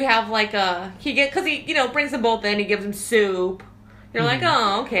 here you have like because he brings them both in. He gives them soup. You're like,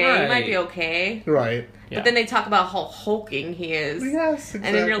 oh, okay, he might Right. be okay. Right. Yeah. But then they talk about how hulking he is. Yes, exactly.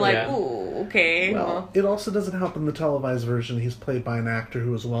 And then you're like, Yeah. ooh, okay. Well, it also doesn't help in the televised version. He's played by an actor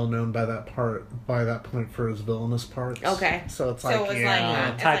who was well known by that point for his villainous parts. Okay. So it's So like, it was yeah.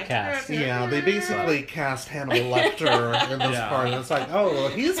 like, it's like, typecast. Yeah, they basically cast Hannibal Lecter in this Yeah. part. And it's like, oh, well,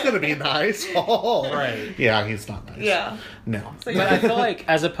 he's going to be nice. Oh. Right. Yeah, he's not nice. Yeah. No. So But I feel like,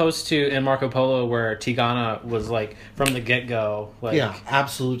 as opposed to in Marco Polo, where Tigana was like from the get go, like Yeah,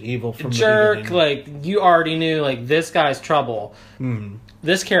 absolute evil from jerk, the beginning. like you already knew, like this guy's trouble. Mhm.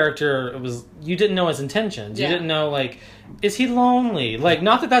 This character you didn't know his intentions. You Yeah. didn't know, like, is he lonely? Like,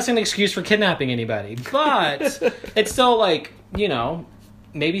 not that that's an excuse for kidnapping anybody, but it's still like,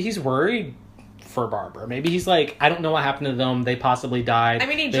 maybe he's worried for Barbara. Maybe he's like, I don't know what happened to them. They possibly died. I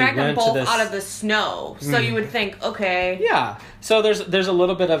mean, he They dragged them went to both this- out of the snow. So you would think, okay, Yeah. So there's a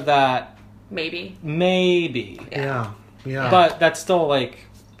little bit of that, maybe. maybe. Yeah. Yeah. But that's still like,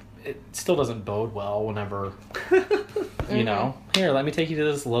 it still doesn't bode well whenever, here, let me take you to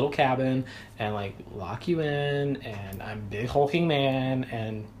this little cabin and like lock you in, and I'm big hulking man,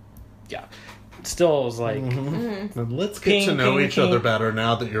 and yeah. Still was like, And let's get to Ping, know ping, each other ping. better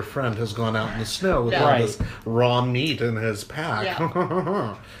now that your friend has gone out in the snow with Yeah. all Right. this raw meat in his pack.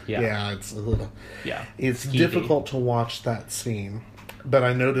 Yeah. Yeah. it's yeah. it's Skeevy. difficult to watch that scene. But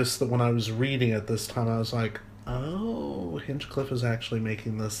I noticed that when I was reading it this time, I was like, oh, Hinchcliffe is actually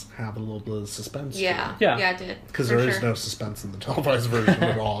making this have a little bit of suspense. Yeah. Yeah. Yeah, it did. Because For there is sure. no suspense in the televised version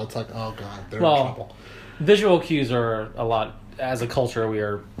at all. It's like, oh god, they're in Well, trouble. Visual cues are a lot. As a culture, we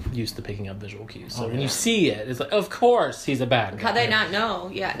are used to picking up visual cues. So when you see it, it's like, of course he's a bad guy. How they not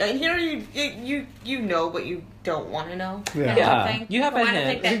know? Yeah. And here you know, but you don't want to know. Yeah. Yeah. You have a want to hint.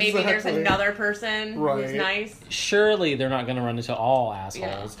 think that maybe there's Exactly. another person who's Right. nice. Surely they're not going to run into all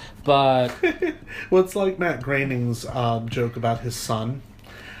assholes, but Well, it's like Matt Groening's joke about his son.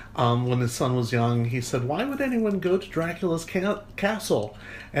 When his son was young, he said, why would anyone go to Dracula's castle?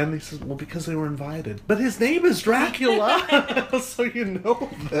 And he says, well, because they were invited. But his name is Dracula! So you know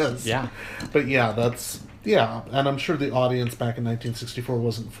this. Yeah. But yeah, and I'm sure the audience back in 1964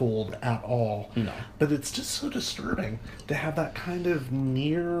 wasn't fooled at all. No. But it's just so disturbing to have that kind of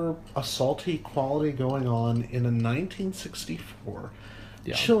near assaulty quality going on in a 1964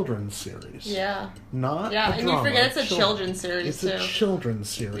 Yeah. children's series. Yeah. Not Yeah, a and you drama, forget it's a children. children's series, It's too. a children's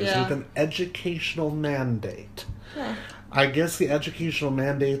series Yeah. with an educational mandate. Yeah. I guess the educational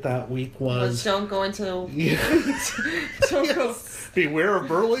mandate that week But was don't go into. Don't go. Yes. Beware of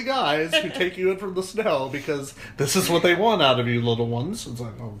burly guys who take you in from the snow because this is what they want out of you, little ones. It's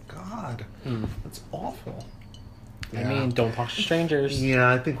like, oh god, that's awful. I mean, don't talk to strangers. Yeah,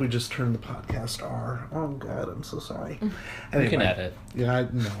 I think we just turned the podcast R. Oh god, I'm so sorry. Anyway, You can edit. Yeah,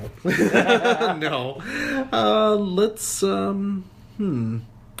 no. No. Let's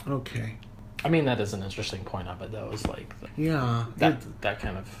okay. I mean, that is an interesting point of it, though. Is like Yeah. that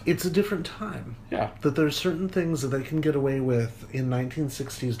kind of It's a different time. yeah. That there's certain things that they can get away with in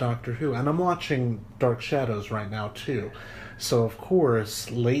 1960s Doctor Who. And I'm watching Dark Shadows right now, too. So, of course,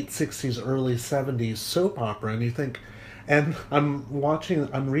 late 60s, early 70s soap opera. And you think, And I'm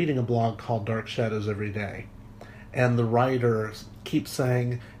reading a blog called Dark Shadows every day. And the writer keeps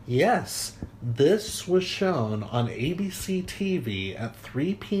saying, yes, this was shown on ABC TV at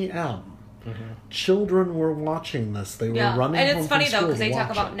 3 p.m. Mm-hmm. Children were watching this. They were running and home it's funny from though school because they to talk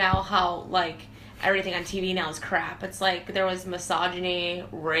watch about it. now how like everything on TV now is crap. It's like there was misogyny,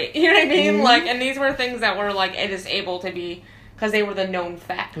 rape, you know what I mean? Mm-hmm. Like, and these were things that were like it is able to be because they were the known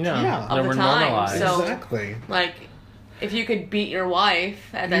fact Yeah. of They the were time. normalized. So Exactly. like if you could beat your wife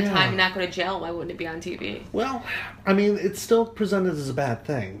at that Yeah. time and not go to jail, why wouldn't it be on TV? Well, I mean, it's still presented as a bad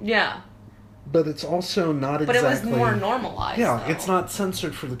thing, Yeah, but it's also not but exactly... it was more normalized. Yeah, though. it's not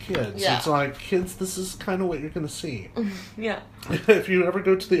censored for the kids. Yeah. It's like, kids, this is kind of what you're going to see. Yeah, If you ever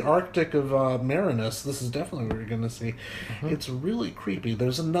go to the Arctic of Marinus, this is definitely what you're going to see. Mm-hmm. It's really creepy.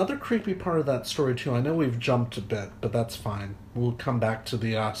 There's another creepy part of that story, too. I know we've jumped a bit, but that's fine. We'll come back to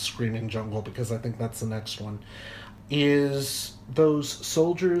the Screaming Jungle, because I think that's the next one. Is those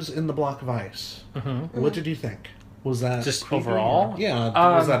soldiers in the block of ice. Mm-hmm. What did you think? Was that Just creepy? overall? Yeah.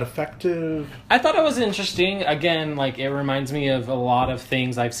 Was that effective? I thought it was interesting. Again, like, it reminds me of a lot of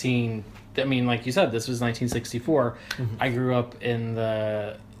things I've seen. I mean, like you said, this was 1964. I grew up in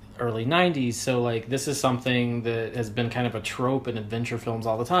the early 90s, so, like, this is something that has been kind of a trope in adventure films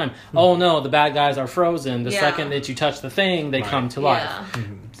all the time. Oh, no, the bad guys are frozen. The second that you touch the thing, they come to life.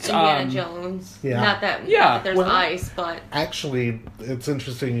 yeah. Indiana Jones. Yeah. Not that there's Well, ice, but Actually, it's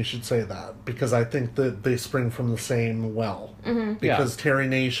interesting you should say that, because I think that they spring from the same well. Mm-hmm. Because Terry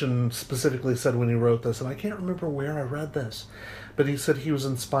Nation specifically said when he wrote this, and I can't remember where I read this, but he said he was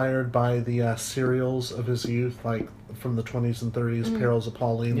inspired by the serials of his youth, like from the 20s and 30s, Mm-hmm. Perils of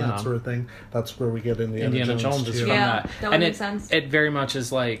Pauline, that sort of thing. That's where we get Indiana Jones is too. from Yeah, that. that would And make sense. It very much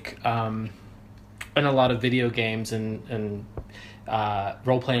is like in a lot of video games and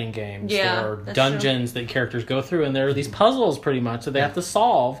role-playing games, Yeah, there are that's dungeons that characters go through, and there are these puzzles pretty much that they have to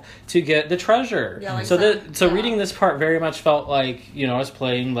solve to get the treasure. Yeah, like so that. Yeah. reading this part very much felt like, I was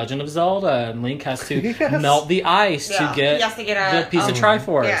playing Legend of Zelda, and Link has to Yes. melt the ice Yeah. to get, He has to get the piece of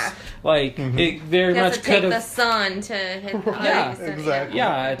Triforce. yeah. Like, it very you have much to take could the have... sun to hit the Yeah, ice. and- exactly.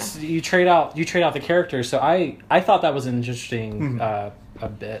 Yeah, it's you trade out the characters. So I thought that was an interesting a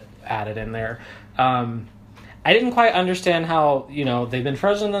bit added in there. I didn't quite understand how they've been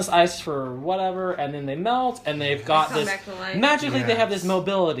frozen in this ice for whatever, and then they melt, and they've got Come this back to life. magically they have this Yes.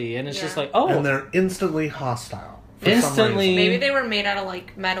 mobility, and it's just Yeah. like, oh, And they're instantly hostile. for some Instantly- reason. Maybe they were made out of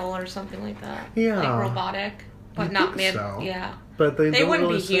like metal or something like that. Yeah. Like robotic, but I not think made. so. Yeah. But they don't wouldn't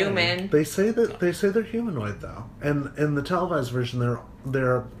really be say. human. They say they're humanoid though, and in the televised version,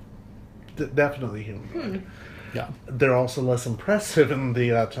 they're definitely humanoid. yeah. They're also less impressive in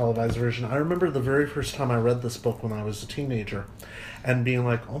the televised version. I remember the very first time I read this book when I was a teenager, and being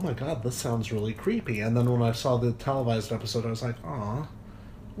like, "Oh my god, this sounds really creepy." And then when I saw the televised episode, I was like, "Aw,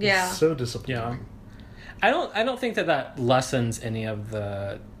 Yeah. it's so disappointing." Yeah. I don't think that lessens any of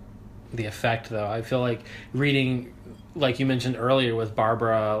the effect though. I feel like reading, like you mentioned earlier with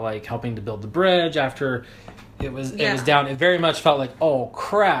Barbara, like helping to build the bridge after it was down. It very much felt like, oh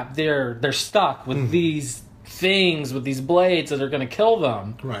crap, they're stuck with these things, with these blades that are going to kill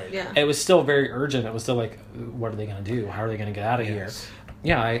them. Right. Yeah. It was still very urgent. It was still like, what are they going to do? How are they going to get out of here?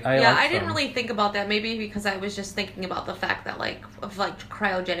 Yeah, I Yeah, liked I didn't them. really think about that. Maybe because I was just thinking about the fact that of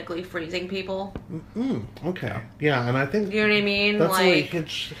cryogenically freezing people. Okay. Yeah, and I think You know what I mean? that's the way Like,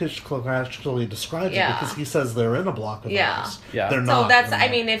 Hitchcock actually describes Yeah. it, because he says they're in a block of Yeah. ice. Yeah. They're so not. that's. in I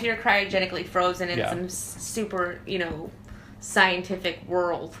that. mean, if you're cryogenically frozen in Yeah. some super, scientific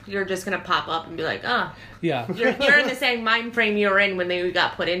world, you're just gonna pop up and be like, Yeah. you're in the same mind frame you were in when they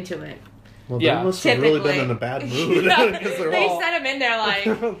got put into it. Well, Yeah. they must have really been Typically. in a bad mood. Yeah, 'Cause they're they all... set him in there like.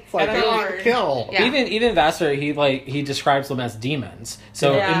 it's like, And "Hey, kill. Yeah. Even Vassar, he describes them as demons.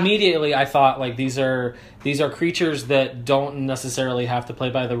 So Yeah. immediately I thought like these are creatures that don't necessarily have to play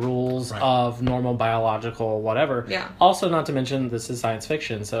by the rules Right. of normal biological whatever. Yeah. Also, not to mention this is science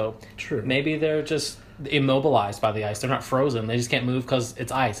fiction, so True. maybe they're just immobilized by the ice. They're not frozen. They just can't move because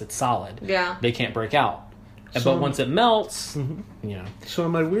it's ice. It's solid. Yeah. They can't break out. So- But once it melts, So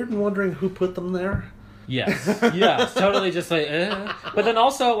am I weird in wondering who put them there? yes, totally just like, But then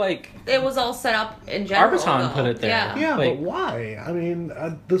also like It was all set up in general. Arbiton though. put it there. Yeah. Yeah, Like- but why? I mean,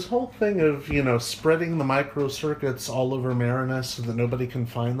 this whole thing of, spreading the microcircuits all over Marinus so that nobody can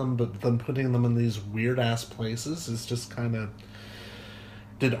find them, but then putting them in these weird-ass places is just kind of...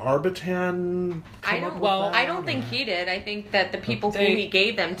 Did Arbitan come up with that? I don't think he did. I think that the people who They- he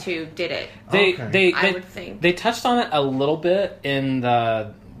gave them to did it. They I would think. they touched on it a little bit in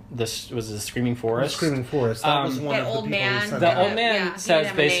the Screaming Forest. Screaming Forest. That was one That of the old people man- who said The that. old man Yeah, he says didn't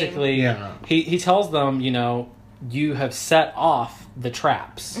have a name. basically Yeah. he tells them, you have set off the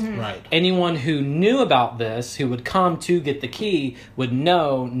traps. Right. Anyone who knew about this, who would come to get the key, would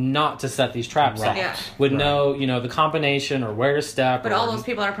know not to set these traps Right. off. Yeah. Would know, the combination or where to step. But or, all those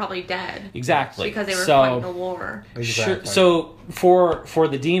people are probably dead. Exactly. Because they were So- fighting the war. Exactly. Sure. So for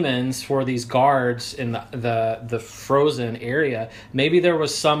the demons, for these guards in the frozen area, maybe there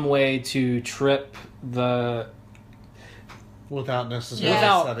was some way to trip the Without necessarily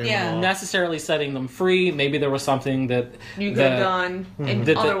Without- setting yeah. them off. necessarily setting them free. Maybe there was something that You could that- have done and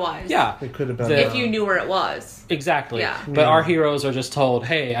that- otherwise. Yeah, It could have been. The- If you knew where it was. exactly. Yeah. But our heroes are just told,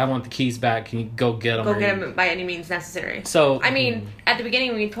 "Hey, I want the keys back. Can you go get them?" Go get them by any means necessary. So I mean, at the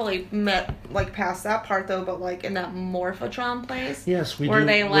beginning we totally met like past that part though, but like in that Morphotron place. Yes, we where do.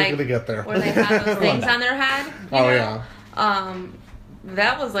 they We're like gonna get there. where they have those things on their head. You Oh, know? yeah.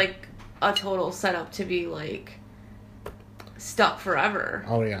 That was like a total setup to be like stuck forever.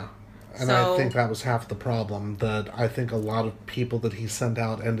 Oh yeah. And So- I think that was half the problem. That I think a lot of people that he sent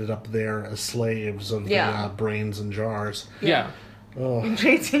out ended up there as slaves of Yeah. the brains and jars. yeah. Oh.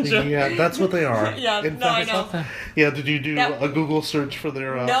 Jason Jones. Yeah, that's what they are. Yeah, In no, I fact, know. Yeah, did you do That- a Google search for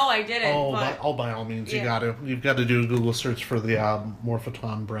their? No, I didn't. Oh, but by all means, Yeah. you've got to do a Google search for the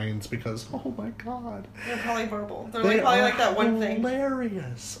Morphotron brains because oh my god, They're probably verbal. They're they like, probably are like that one thing.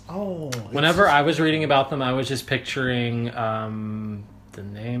 hilarious. Oh, it's Whenever just- I was reading about them, I was just picturing the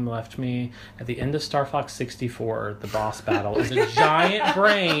name left me at the end of Star Fox 64. The boss battle is a giant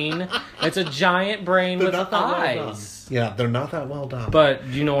brain. It's a giant brain they're with not that well done. eyes. Yeah, they're not that well done. But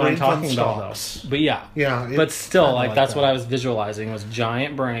you know what Brains I'm on talking about, stalks. though. But yeah, yeah, but it's still, kinda like that's that. what I was visualizing was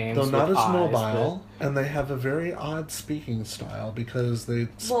giant brains. They're not with as eyes mobile, and they have a very odd speaking style because they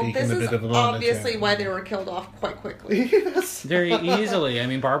Well, speak this in a is bit of a obviously monotone. why they were killed off quite quickly. Yes. very easily. I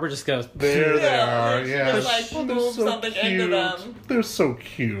mean, Barbara just goes. There they Yeah, are. they Yeah, just, like, They're move so something into cute. them. They're so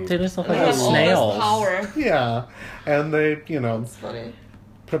cute. They just look they like have all snails. this power. Yeah, and they, It's funny.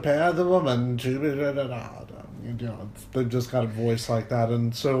 prepare the woman to be they've just got a voice like that,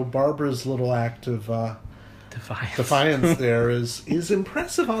 and so Barbara's little act of Defiance. defiance there is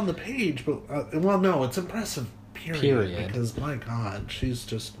impressive on the page, but well, no, it's impressive. Period. Because my God, she's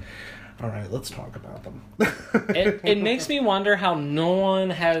just. All right, let's talk about them. It makes me wonder how no one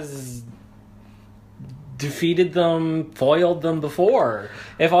has defeated them, foiled them before.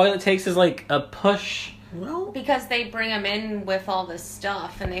 If all it takes is like a push. Well, Because they bring them in with all this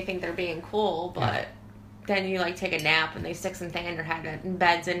stuff and they think they're being cool, but then you like take a nap and they stick something in your head and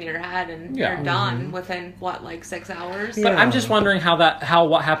beds into your head and Yeah. you're done within what, like 6 hours? But Yeah. I'm just wondering how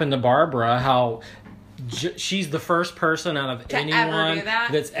what happened to Barbara, how she's the first person out of To ever anyone do that?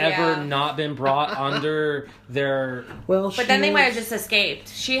 that's ever Yeah. not been brought under their. well, But then they might have just escaped.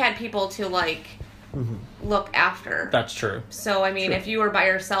 She had people to like look after. That's true. So I mean, if you were by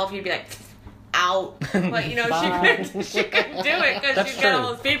yourself, you'd be like, out. But you know, Bye. she couldn't do it because That's she's got true.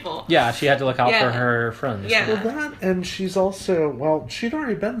 all those people. Yeah, she had to look out Yeah. for her friends. Yeah. Well, that, and she's also, well, she'd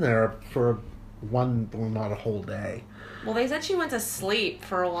already been there for not a whole day. Well, they said she went to sleep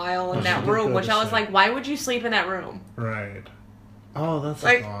for a while in Oh, that she did room, go which to I was sleep. like, why would you sleep in that room? Right. Oh, that's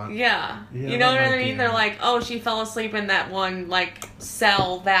Like, a thought. yeah. Yeah, You know that what I might mean? be They're it. like, oh, she fell asleep in that one, like,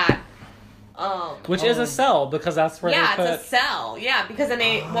 cell that. Which is a cell because that's where Yeah, they put. it's a cell. Yeah, because then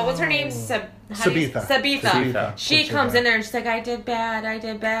they. What was her name? how do you- Sabitha. Sabitha. Sabitha. She Puts her comes back. in there and she's like, I did bad.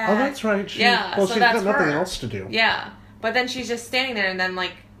 Oh, that's right. She, Yeah, well, so she's that's got nothing her. else to do. Yeah, but then she's just standing there, and then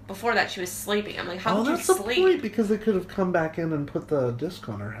like before that she was sleeping. I'm like, how Oh, could you that's the sleep? point, because they could have come back in and put the disc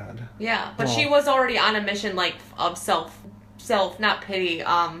on her head. Yeah, but Oh. she was already on a mission like of self not pity.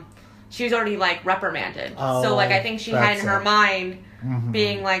 She was already like reprimanded. Oh, So like I think she had in that's her it. mind Mhm.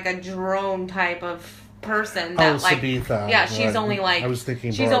 being like a drone type of person that Oh, like Sabitha. yeah, she's Right. only like I was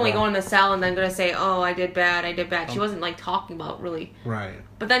thinking she's only Barbara. going to the cell and then gonna say, oh, I did bad. She wasn't like talking about really. Right.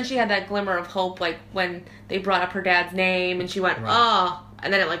 But then she had that glimmer of hope, like when they brought up her dad's name and she went, Right. oh,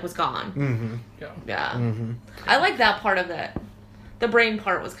 and then it like was gone. Mm-hmm. Yeah, Mm-hmm. I like that part of it. The brain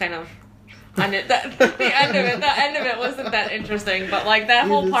part was kind of. The end of it wasn't that interesting, but like that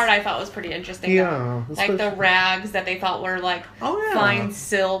whole part I thought was pretty interesting. Yeah, like the especially- rags that they thought were like Oh, yeah. fine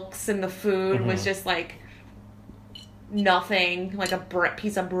silks, and the food Mm-hmm. was just like nothing, like a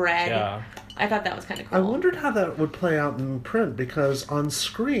piece of bread. Yeah. I thought that was kind of cool. I wondered how that would play out in print, because on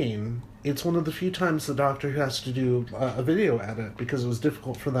screen, it's one of the few times the Doctor has to do a video edit, because it was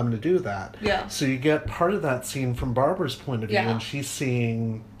difficult for them to do that. Yeah. So you get part of that scene from Barbara's point of view, Yeah. and she's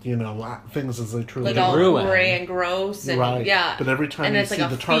seeing things as they truly like are. all ruin. gray and gross, and Right. yeah. But every time and you it's see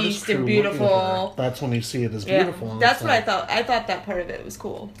like a the TARDIS feast crew and looking at her, beautiful. that's when you see it as Yeah, beautiful. and that's it's what I like, thought. I thought that part of it was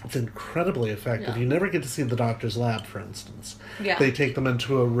cool. It's incredibly effective. Yeah. You never get to see the doctor's lab, for instance. Yeah. They take them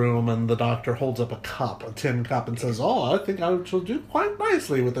into a room, and the doctor holds up a tin cup, and says, "Oh, I think I shall do quite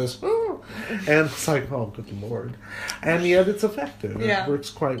nicely with this." Ooh. And it's like, oh, good lord. And yet it's effective. Yeah. It works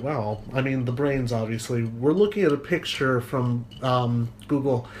quite well. I mean, the brains, obviously. We're looking at a picture from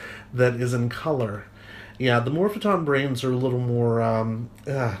Google that is in color. Yeah, the Morphoton brains are a little more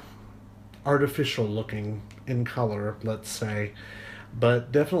artificial looking in color, let's say.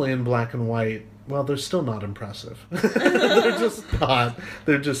 But definitely in black and white, well, they're still not impressive. They're just not.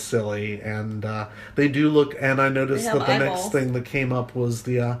 They're just silly. And they do look, and I noticed They have that the next eyeballs. thing that came up was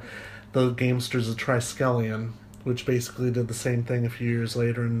the Gamesters of Triskelion, which basically did the same thing a few years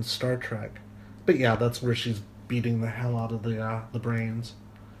later in Star Trek. But yeah, that's where she's beating the hell out of the brains,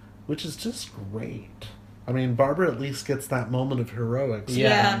 which is just great. I mean, Barbara at least gets that moment of heroics.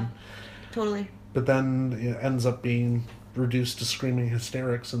 Yeah. Totally. But then it ends up being reduced to screaming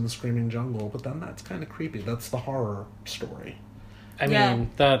hysterics in the Screaming Jungle. But then that's kind of creepy. That's the horror story. I Yeah.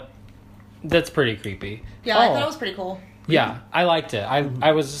 mean, that's pretty creepy. Yeah, I Oh, thought it was pretty cool. Yeah, I liked it.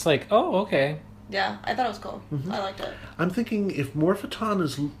 I was just like, oh, okay. Yeah, I thought it was cool. I liked it. I'm thinking if Morphoton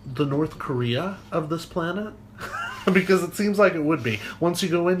is the North Korea of this planet, because it seems like it would be. Once you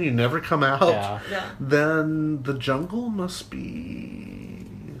go in, you never come out. Yeah. Yeah. Then the jungle must be...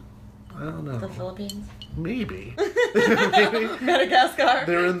 I don't know. The Philippines. Maybe. Maybe. Madagascar.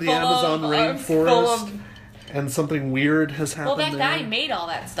 They're in the Full Amazon of- full rainforest, of- and something weird has Well, happened that guy there. made all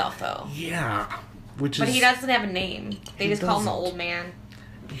that stuff though, Yeah. Which but is... he doesn't have a name. They He just call him the doesn't. old man.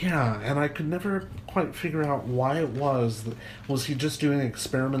 Yeah, and I could never quite figure out why it was. Was he just doing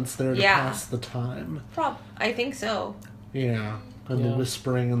experiments there to Yeah. pass the time? I think so. Yeah. And the Yeah.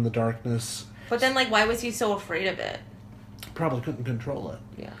 whispering in the darkness. But then, like, why was he so afraid of it? Probably couldn't control it.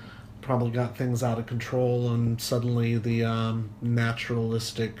 Yeah. Probably got things out of control, and suddenly the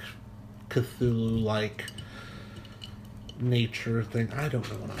naturalistic Cthulhu-like nature thing. I don't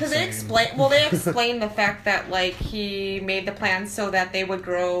know what I'm Because saying. they explain the fact that like he made the plans so that they would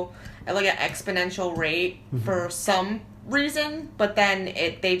grow at like an exponential rate for some reason, but then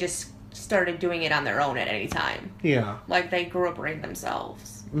they just started doing it on their own at any time. Yeah. Like they grew a brain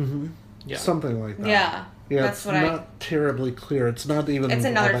themselves. Mm-hmm. Yeah. Something like that. Yeah. Yeah, That's it's what not terribly clear. It's not even. It's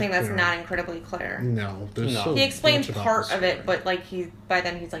all another that thing that's clear. not incredibly clear. No, there's No. so He explains much about part the of it, story. but like by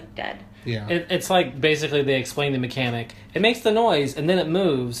then he's like dead. Yeah. It's like basically they explain the mechanic. It makes the noise and then it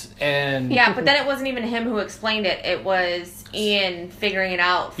moves and Yeah, but then it wasn't even him who explained it. It was Ian figuring it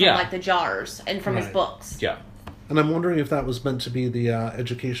out from Yeah. like the jars and from his Right. books. yeah. And I'm wondering if that was meant to be the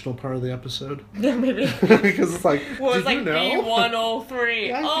educational part of the episode. Maybe. Because it's like, Well, it's did like you know? B103.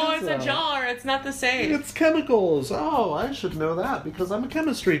 Yeah, I Oh, guess it's a so. jar. It's not the same. It's chemicals. Oh, I should know that because I'm a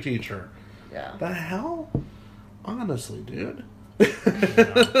chemistry teacher. Yeah. The hell? Honestly, dude. A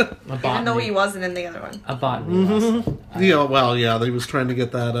Even botany. though he wasn't in the other one. A botany lesson. Yeah, well, yeah, they was trying to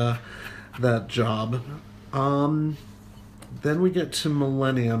get that job. Then we get to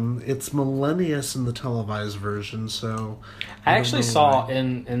Millennium. It's Millennius in the televised version, so I don't actually know saw why.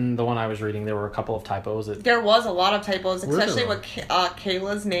 in the one I was reading there were a couple of typos. There was a lot of typos, Were especially there? with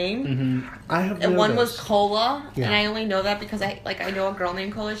Kayla's name. I have And one was noticed. Cola, Yeah. and I only know that because I know a girl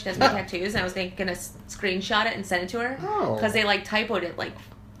named Cola. She does my tattoos, and I was gonna screenshot it and send it to her Oh. because they like typoed it like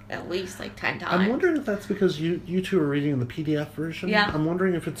at least like 10 times. I'm wondering if that's because you two are reading the PDF version. Yeah. I'm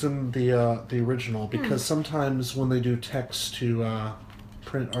wondering if it's in the original because sometimes when they do text to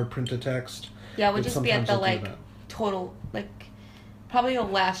print to text, Yeah, it would it just be at sometimes the will do like that. total like probably the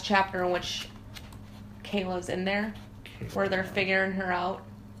last chapter in which Kayla's in there, where they're figuring her out.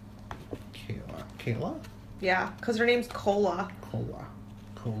 Kayla, Yeah, because her name's Cola. Cola.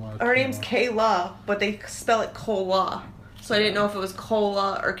 Her name's Kayla, but they spell it Cola. So I didn't know if it was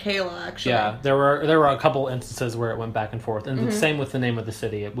Cola or Kayla, actually. Yeah, there were a couple instances where it went back and forth, and the same with the name of the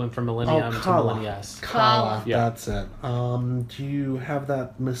city. It went from Millennium to Kala. Millennius. Kala. Yeah. That's it. Do you have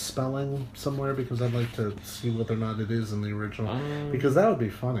that misspelling somewhere? Because I'd like to see whether or not it is in the original. Because that would be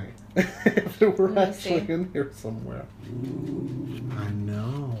funny if it were Let me actually see. in here somewhere. I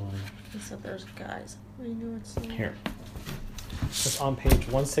know. So there's guys. I know it's not. Here. It's on page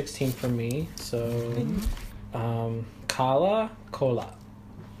 116 for me. So, Kala Kola.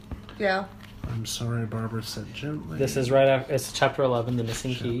 Yeah. I'm sorry, Barbara said gently. This is right after. It's chapter 11, the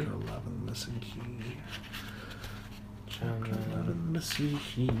missing Chapter key. 11, missing key. And Chapter then- 11, missing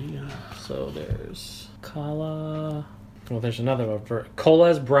key. So there's Kala. Well, there's another one.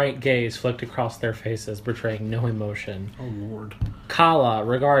 Cola's bright gaze flicked across their faces, betraying no emotion. Oh, Lord. Kala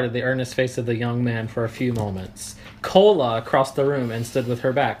regarded the earnest face of the young man for a few moments. Cola crossed the room and stood with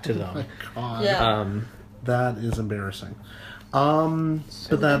her back to them. God. Yeah. That is embarrassing.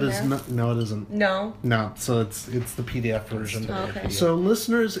 But that is not... No, it isn't. No. No, so it's the PDF version. Oh, okay. So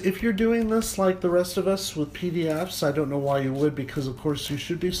listeners, if you're doing this like the rest of us with PDFs, I don't know why you would, because of course you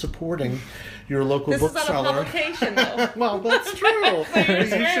should be supporting your local This is bookseller. not a publication, though. Well, that's true.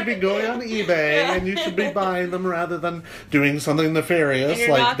 You should be going on eBay and you should be buying them rather than doing something nefarious And you're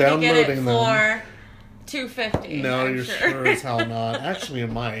like not gonna get downloading it them. for $2.50. No, I'm you're sure as hell not. Actually, you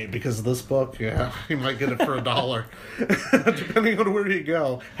might, because of this book, yeah, you might get it for $1. Depending on where you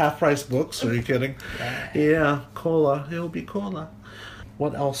go. Half-price books, are you kidding? Yeah, cola. It'll be cola.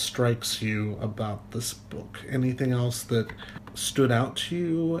 What else strikes you about this book? Anything else that stood out to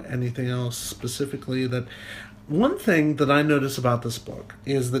you? Anything else specifically that... One thing that I notice about this book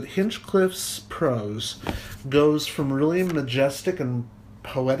is that Hinchcliffe's prose goes from really majestic and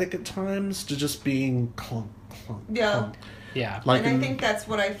poetic at times to just being clunk, clunk, Yeah. clunk. Yeah. Like And I in- think that's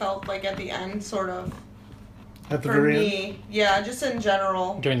what I felt like at the end, sort of. at the For very end. me. Yeah, just in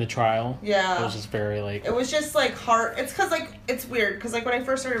general. During the trial. Yeah. It was just very like... It was just like hard. It's because like it's weird because like when I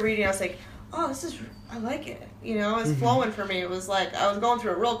first started reading, I was like, oh, this is I like it. You know, it's flowing for me. It was like I was going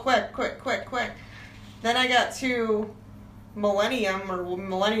through it real quick. Then I got to Millennium or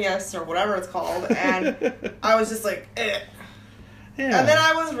Millennius or whatever it's called, and I was just like, eh. Yeah. And then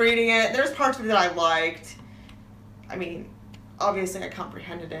I was reading it. There's parts of it that I liked. I mean, obviously I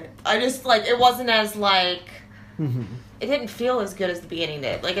comprehended it. I just like it wasn't as like. It didn't feel as good as the beginning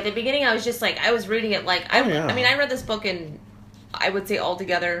did. Like, at the beginning, I was just like, I was reading it like, I mean, I read this book in, I would say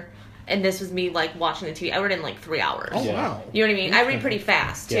altogether, and this was me, like, watching the TV. I read it in, like, 3 hours. Oh, Yeah. wow. You know what I mean? I read Okay. pretty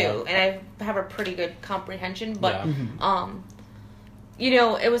fast, too. Yeah. And I have a pretty good comprehension. But, Yeah. you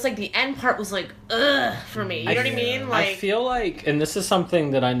know, it was like the end part was like, ugh, for me. You know what I mean? Like, I feel like, and this is something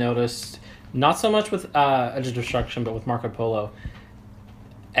that I noticed, not so much with Edge of Destruction, but with Marco Polo.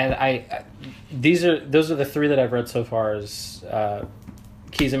 And those are the three that I've read so far: is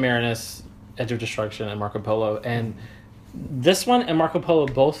Keys of Marinus, Edge of Destruction, and Marco Polo. And this one and Marco Polo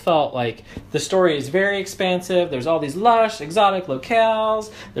both felt like the story is very expansive. There's all these lush, exotic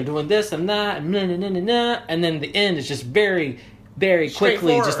locales. They're doing this and that, and and then the end is just very, very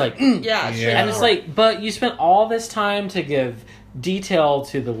quickly, just like Yeah. and it's like, but you spent all this time to give detail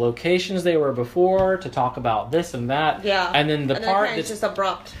to the locations they were before, to talk about this and that. Yeah. And then the part it's that's just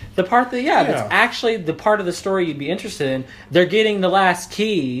abrupt. the part that Yeah. that's actually the part of the story you'd be interested in. They're getting the last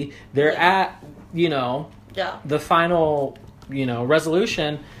key. They're at, Yeah. the final,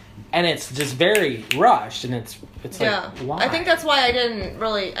 resolution, and it's just very rushed, and it's Yeah. like, why? I think that's why I didn't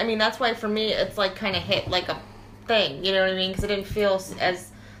really. I mean, that's why for me it's like kind of hit like a thing. You know what I mean? Because it didn't feel as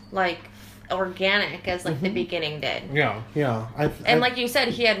like organic as like the beginning did. Yeah. Yeah. And like you said,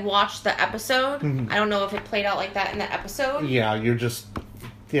 he had watched the episode. I don't know if it played out like that in the episode. Yeah, you're just...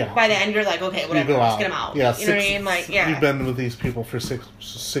 Yeah. By the end, you're like, okay, You whatever, go let's out. get him out. Yeah, you know what I mean? Like, yeah. You've been with these people for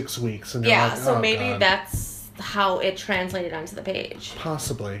six weeks, and you're Yeah, like, so oh, maybe God. that's how it translated onto the page.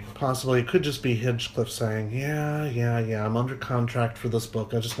 Possibly. It could just be Hinchcliffe saying, yeah, I'm under contract for this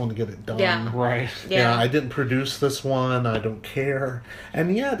book. I just want to get it done. Yeah. Right. Yeah, I didn't produce this one. I don't care.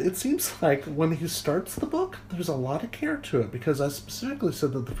 And yet, it seems like when he starts the book, there's a lot of care to it, because I specifically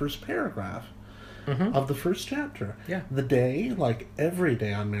said that the first paragraph of the first chapter. Yeah. The day, like every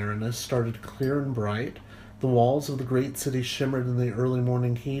day on Marinus, started clear and bright. The walls of the great city shimmered in the early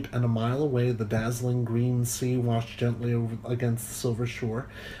morning heat, and a mile away the dazzling green sea washed gently over against the silver shore.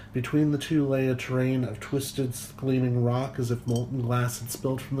 Between the two lay a terrain of twisted, gleaming rock, as if molten glass had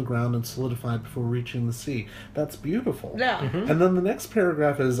spilled from the ground and solidified before reaching the sea. That's beautiful. Yeah. And then the next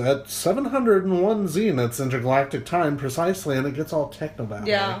paragraph is at 701 zeniths intergalactic time precisely, and it gets all techno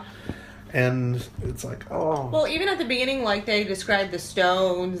Yeah. And it's like, oh. Well, even at the beginning, like, they describe the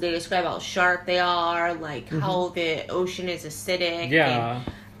stones, they describe how sharp they are, like, how the ocean is acidic, Yeah. and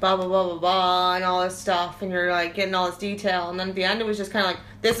blah, blah, blah, blah, blah, and all this stuff, and you're, like, getting all this detail, and then at the end it was just kind of like,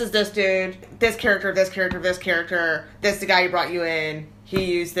 this is this dude, this character, this character, this character, this the guy who brought you in, he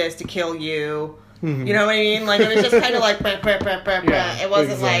used this to kill you, you know what I mean? Like, it was just kind of like, bah, bah, bah, bah, bah. Yeah, It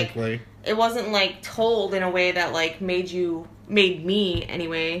wasn't exactly. like, it wasn't, like, told in a way that, like, made me,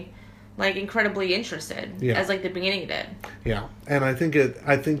 anyway, like, incredibly interested, Yeah. as, like, the beginning did. Yeah, and I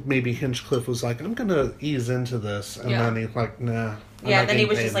think maybe Hinchcliffe was like, I'm gonna ease into this, and Yeah. then he's like, nah. I'm Yeah, not then he getting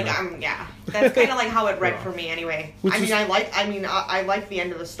was paid just like, enough. yeah. That's kind of like how it read for me anyway. Which I mean, is- I like the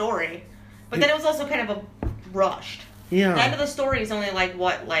end of the story. But then it was also kind of rushed. Yeah. The end of the story is only like,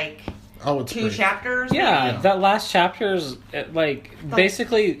 what, like Oh, it's 2 brief. chapters. Yeah, Yeah. that last chapter's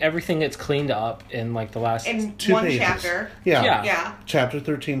basically everything gets cleaned up in like the last. In 2 one pages. chapter. Yeah. Yeah. Yeah. Chapter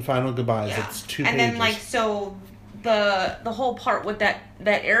 13, Final Goodbyes. Yeah. It's 2 and pages. then like so the whole part with that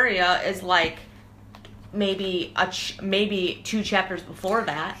area is like maybe maybe 2 chapters before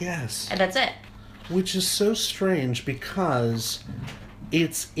that. Yes. And that's it. Which is so strange because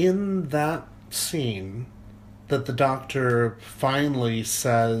it's in that scene that the Doctor finally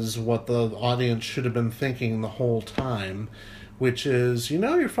says what the audience should have been thinking the whole time, which is,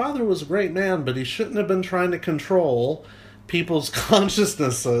 your father was a great man, but he shouldn't have been trying to control people's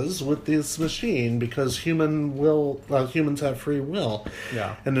consciousnesses with this machine because humans have free will.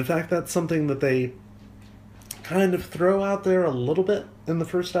 Yeah. And in fact, that's something that they kind of throw out there a little bit in the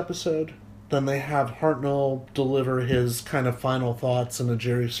first episode. Then they have Hartnell deliver his kind of final thoughts in a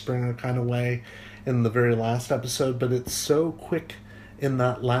Jerry Springer kind of way in the very last episode, but it's so quick in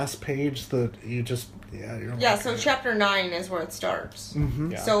that last page that you just, you're Yeah, like, so chapter 9 is where it starts.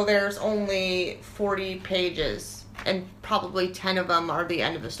 Mhm. Yeah. So there's only 40 pages, and probably 10 of them are the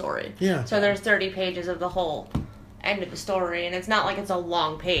end of the story. Yeah. So there's 30 pages of the whole end of the story, and it's not like it's a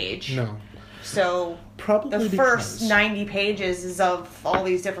long page. No. So Probably the first 90 pages is of all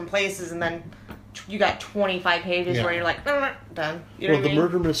these different places, and then you got 25 pages Yeah. where you're like, done. You know Well, what the I mean?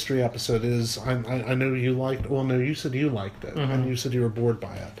 murder mystery episode is, I know you liked, well, no, you said you liked it, and you said you were bored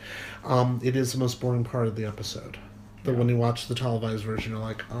by it. It is the most boring part of the episode. That when you watch the televised version, you're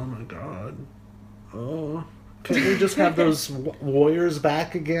like, oh my god. Oh. Can't we just have those warriors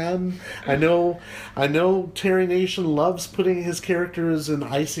back again? I know Terry Nation loves putting his characters in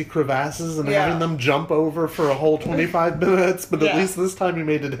icy crevasses and Yeah. having them jump over for a whole 25 minutes, but at Yeah. least this time he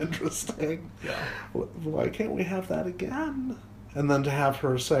made it interesting. Yeah. Why can't we have that again? And then to have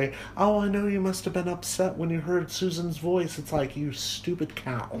her say, oh, I know you must have been upset when you heard Susan's voice. It's like, you stupid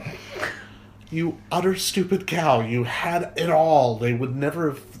cow. You utter stupid cow. You had it all. They would never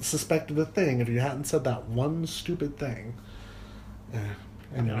have suspected a thing if you hadn't said that one stupid thing.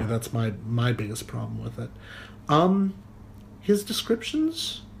 Anyway, Yeah. that's my biggest problem with it. His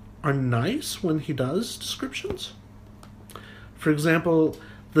descriptions are nice when he does descriptions. For example,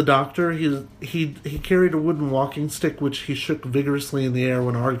 the Doctor, he carried a wooden walking stick which he shook vigorously in the air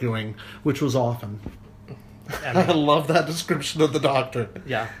when arguing, which was often. I love that description of the Doctor.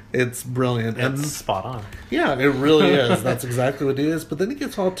 Yeah. It's brilliant. It's And spot on. yeah, it really is. That's exactly what it is. But then he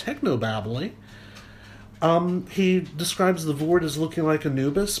gets all techno-babbly. He describes the Vord as looking like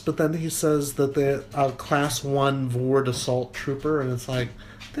Anubis, but then he says that they're a Class 1 Vord assault trooper, and it's like,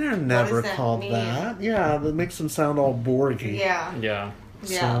 they're never that called mean? that. Yeah, that makes them sound all Borgy. Yeah. Yeah.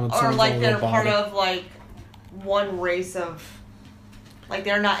 Yeah. So it Or sounds like all they're part robotic. of like one race of, like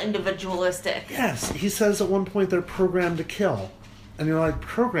they're not individualistic. Yes, he says at one point they're programmed to kill. And you're like,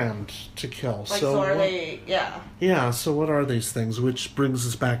 programmed to kill. Like so, are what- they? Yeah. Yeah, so what are these things? Which brings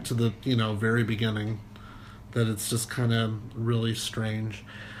us back to the, very beginning. That it's just kind of really strange.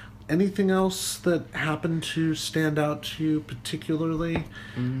 Anything else that happened to stand out to you particularly?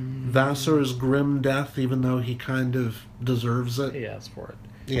 Vassor's grim death, even though he kind of deserves it. He asked for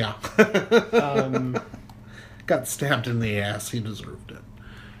it. Yeah. Got stabbed in the ass, he deserved it.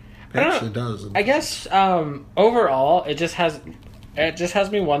 He I don't actually does. I guess overall, it just has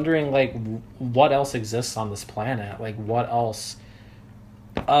me wondering, like, what else exists on this planet? Like, what else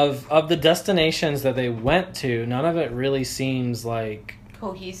of the destinations that they went to? None of it really seems like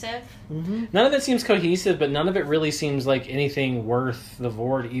Cohesive. none of it seems cohesive, but none of it really seems like anything worth the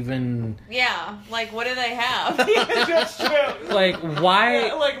Vord even. Yeah. Like, what do they have? That's true. Like,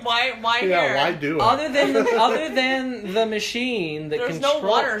 why? Like why Yeah, here? why do it? Other than the machine that There's control, no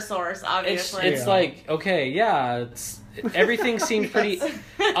water source, It's obviously. Yeah. like, okay, yeah, everything seems pretty.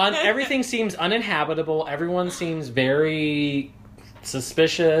 Everything seems uninhabitable. Everyone seems very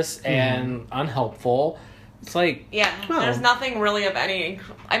suspicious and unhelpful. It's like, Yeah, Well- there's nothing really of any.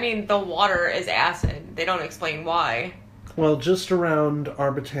 I mean, the water is acid. They don't explain why. Well, just around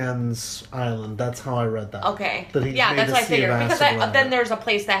Arbitan's island. That's how I read that. Okay. That he Yeah, made that's a what I sea of figured. Because acid around then it. there's a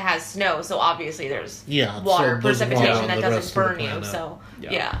place that has snow, so obviously there's Yeah, so water there's precipitation water on that the doesn't rest of the burn you. planet. So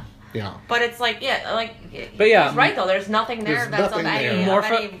Yeah. yeah. Yeah. But it's like But yeah, he's right though. There's nothing there There's that's nothing of any, there. More of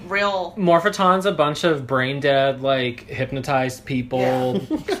for- any real. Morphoton's a bunch of brain dead, like, hypnotized people,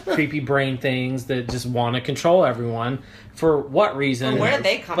 creepy brain things that just want to control everyone. For what reason? And where did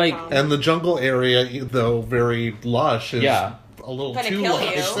they come Like, from? And the jungle area, though very lush, is Yeah. a little Gonna too kill lush.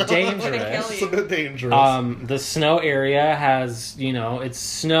 you. Dangerous. Gonna kill It's you. a bit dangerous. the snow area has, it's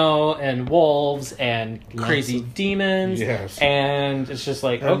snow and wolves and Lots crazy of- demons. Yes. And it's just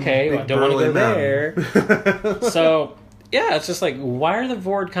like, And okay, big I don't want to burly go men. there. So Yeah, it's just like, why are the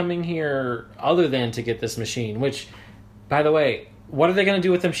Vord coming here other than to get this machine? Which, by the way, what are they going to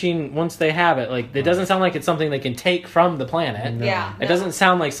do with the machine once they have it? Like, it doesn't sound like it's something they can take from the planet. No. Yeah. It doesn't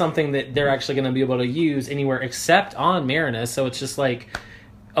sound like something that they're actually going to be able to use anywhere except on Marinus. So it's just like,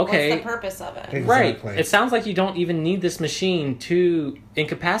 okay. What's the purpose of it? Exactly. Right. It sounds like you don't even need this machine to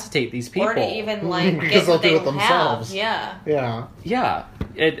incapacitate these people. Or to even, like, Because get they'll what do they it themselves. have. Yeah. Yeah. Yeah.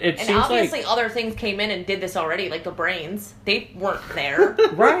 It And seems obviously like... other things came in and did this already, like the brains. They weren't there.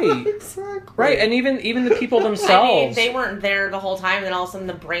 Right. Exactly. Right, and even the people I themselves... mean, they weren't there the whole time, and then all of a sudden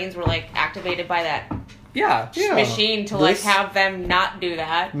the brains were, like, activated by that Yeah. Yeah. machine to, like, This- have them not do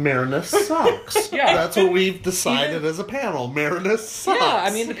that. Marinus sucks. Yeah. That's what we've decided as a panel. Marinus sucks. Yeah,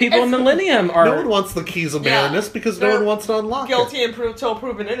 I mean, the people in Millennium are... no one wants the keys of Yeah. Marinus because no They're one wants to unlock Guilty it. until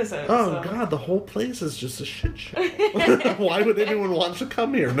proven innocent. Oh so. god, the whole place is just a shit show. Why would anyone want to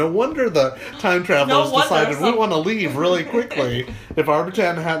come here? No wonder the time travelers No wonder decided we some- want to leave really quickly. If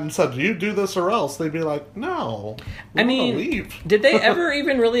Arbitan hadn't said, you do this or else, they'd be like, no. We I wanna mean, leave. did they ever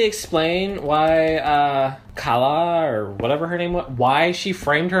even really explain why Kala, or whatever her name was, why she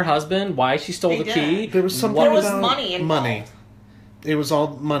framed her husband, why she stole They the did. key? There was something There was about money involved. money. It was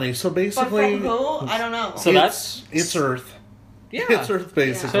all money. So But basically, from who? I don't know. So that's... it's Earth. Yeah. It's Earth,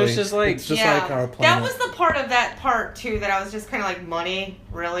 basically. So it's just like- it's just like our planet. That was the part of that part too that I was just kind of like, money,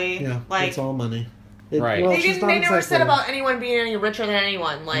 really? Yeah, like it's all money. Right. Well, they she's didn't. not They never said exactly- about anyone being any richer than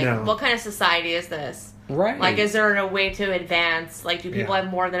anyone. Like, No. What kind of society is this? Right. Like, is there a way to advance? Like, do people Yeah.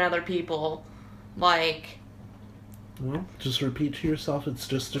 have more than other people? Like, Well, just repeat to yourself, it's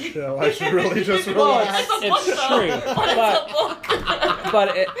just a show. I should really just Well, relax. it's true.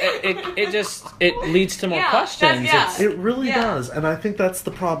 But it leads to more Yeah, questions. that's- yeah. It really Yeah. does. And I think that's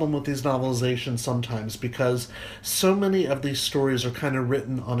the problem with these novelizations sometimes because so many of these stories are kind of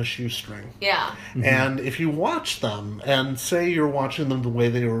written on a shoestring. yeah. And if you watch them and say you're watching them the way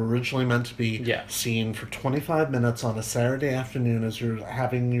they were originally meant to be Yeah. seen for 25 minutes on a Saturday afternoon as you're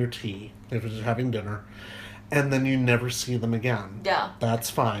having your tea, if you're having dinner, and then you never see them again. Yeah. That's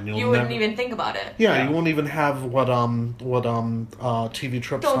fine. You wouldn't even think about it. Yeah, Yeah. you won't even have what TV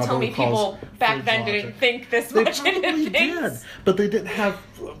Trips Don't tell me calls people back fridge then logic. didn't think this They much into probably did, things. but they didn't have.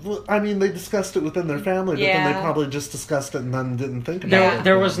 I mean, they discussed it within their family, but then they Yeah. probably just discussed it and then didn't think about Yeah. it.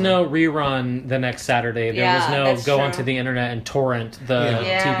 There was no rerun the next Saturday. There Yeah, was no that's go true. onto the internet and torrent the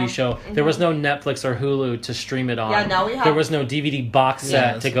Yeah. TV show. There was no Netflix or Hulu to stream it on. Yeah, now we have- There was no DVD box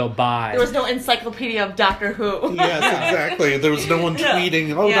set Yes. to go buy. There was no encyclopedia of Doctor Who. Yes, exactly. There was no one Yeah.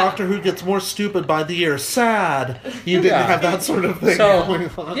 tweeting, "Oh, Yeah. Doctor Who gets more stupid by the year." Sad. You didn't Yeah. have that sort of thing So, going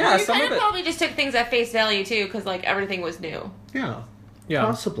on. yeah, You some kind of of it. probably just took things at face value too, because like everything was new. Yeah. Yeah.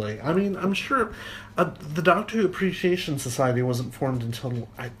 Possibly. I mean, I'm sure the Doctor Who Appreciation Society wasn't formed until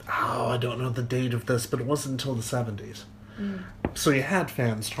I don't know the date of this, but it wasn't until the 70s. So you had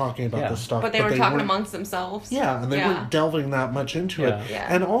fans talking about Yeah. this stuff, But they were talking weren't- amongst themselves. Yeah, and they Yeah. weren't delving that much into it. Yeah. Yeah.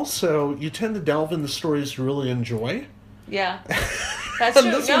 And also, you tend to delve in the stories you really enjoy. Yeah. That's And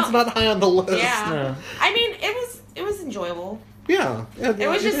true. this No. one's not high on the list. Yeah. No. I mean, it was enjoyable. Yeah. It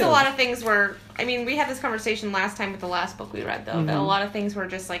was just a lot of things where, I mean, we had this conversation last time with the last book we read, though, that a lot of things were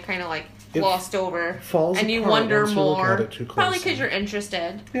just like kind of like It glossed over, falls and you apart wonder once you look more. at it too Probably closely. because you're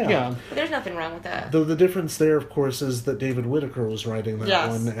interested, Yeah. Yeah. but there's nothing wrong with that. Though the difference there, of course, is that David Whitaker was writing that Yes.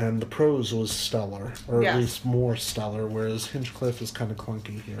 one, and the prose was stellar, or at Yes. least more stellar, whereas Hinchcliffe is kind of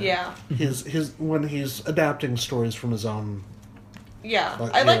clunky here. Yeah. His when he's adapting stories from his own. Yeah.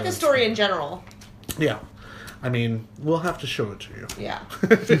 But, I like yeah, the it's story in general. Yeah. I mean, we'll have to show it to you. Yeah.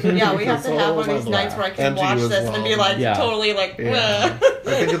 Yeah, we have It's to have all one of these about nights where I can And to watch you as this and be well. like Yeah. totally like, Yeah. I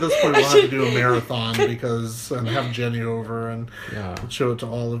think at this point we'll have to do a marathon and have Jenny over and Yeah. show it to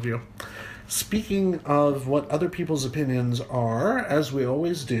all of you. Speaking of what other people's opinions are, as we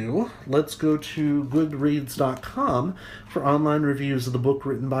always do, let's go to goodreads.com for online reviews of the book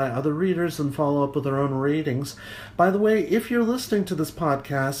written by other readers and follow up with our own ratings. By the way, if you're listening to this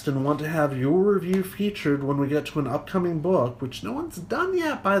podcast and want to have your review featured when we get to an upcoming book, which no one's done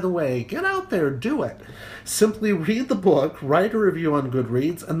yet, by the way, get out there, do it. Simply read the book, write a review on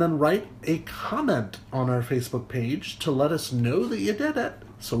Goodreads, and then write a comment on our Facebook page to let us know that you did it,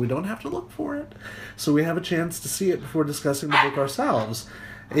 so we don't have to look for it. So we have a chance to see it before discussing the book ourselves.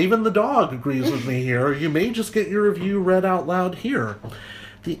 Even the dog agrees with me here. You may just get your review read out loud here.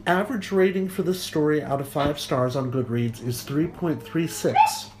 The average rating for this story out of 5 stars on Goodreads is 3.36,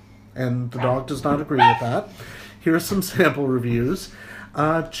 and the dog does not agree with that. Here are some sample reviews.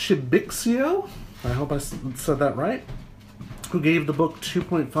 Chibixio, I hope I said that right. who gave the book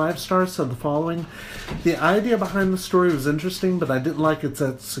 2.5 stars, said the following: "The idea behind the story was interesting, but I didn't like its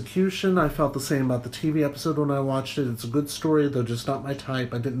execution. I felt the same about the TV episode when I watched it. It's a good story, though just not my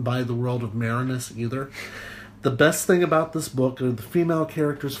type. I didn't buy the world of Marinus either. The best thing about this book are the female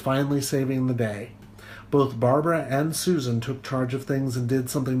characters finally saving the day. Both Barbara and Susan took charge of things and did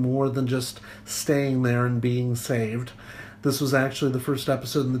something more than just staying there and being saved. This was actually the first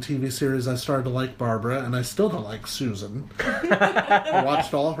episode in the TV series I started to like Barbara, and I still don't like Susan. I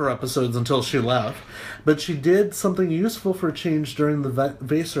watched all her episodes until she left. But she did something useful for a change during the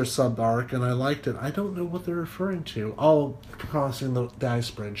Vaser sub-arc, and I liked it. I don't know what they're referring to. Oh, crossing the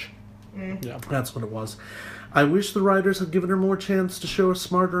ice bridge. Yeah. That's what it was. I wish the writers had given her more chance to show a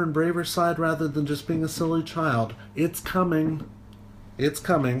smarter and braver side rather than just being a silly child. It's coming. It's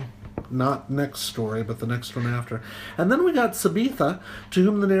coming. Not next story, but the next one after. And then we got Sabitha, to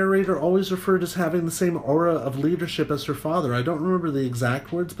whom the narrator always referred as having the same aura of leadership as her father. I don't remember the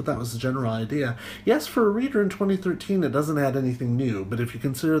exact words, but that was the general idea. Yes, for a reader in 2013, it doesn't add anything new, but if you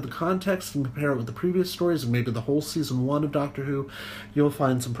consider the context and compare it with the previous stories and maybe the whole season 1 of Doctor Who, you'll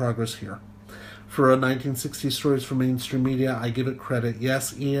find some progress here. For a 1960s stories from mainstream media, I give it credit.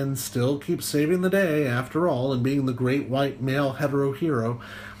 Yes, Ian still keeps saving the day, after all, and being the great white male hetero hero.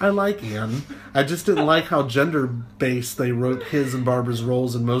 I like Ian. I just didn't like how gender-based they wrote his and Barbara's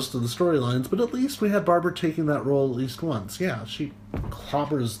roles in most of the storylines, but at least we had Barbara taking that role at least once. Yeah, she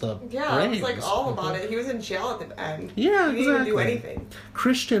clobbers the Yeah, it was brains. like all about it. He was in jail at the end. Yeah, he didn't even do exactly. anything.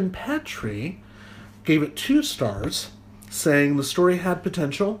 Christian Petrie gave it 2 stars, saying the story had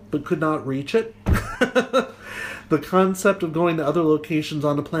potential, but could not reach it. The concept of going to other locations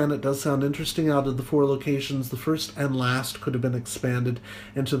on the planet does sound interesting. Out of the 4 locations, the first and last could have been expanded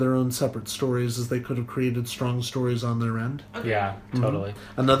into their own separate stories, as they could have created strong stories on their end. Yeah, totally.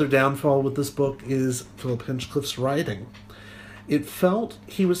 Another downfall with this book is Philip Hinchcliffe's writing. It felt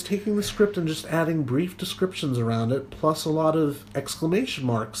he was taking the script and just adding brief descriptions around it, plus a lot of exclamation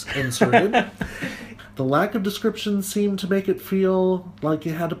marks inserted. The lack of description seemed to make it feel like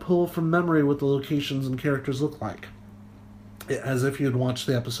you had to pull from memory what the locations and characters look like, as if you had watched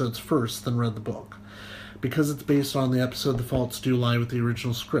the episodes first, then read the book. Because it's based on the episode, the faults do lie with the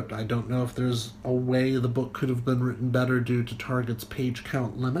original script. I don't know if there's a way the book could have been written better due to Target's page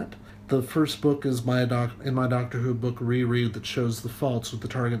count limit. The first book is in my Doctor Who book reread that shows the faults with the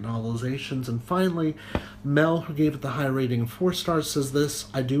Target novelizations. And finally, Mel, who gave it the high rating of 4 stars, says this: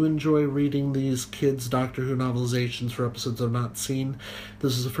 I do enjoy reading these kids' Doctor Who novelizations for episodes I've not seen.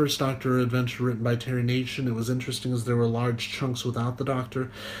 This is the first Doctor adventure written by Terry Nation. It was interesting as there were large chunks without the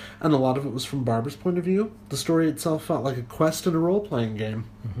Doctor, and a lot of it was from Barbara's point of view. The story itself felt like a quest and a role-playing game,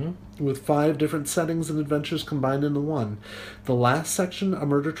 with 5 different settings and adventures combined into one. The last section, A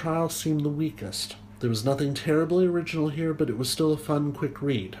Murder Trial, seemed the weakest. There was nothing terribly original here, but it was still a fun, quick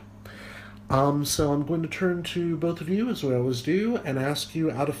read. So I'm going to turn to both of you, as we always do, and ask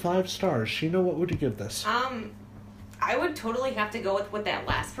you, out of 5 stars, Sheena, what would you give this? I would totally have to go with what that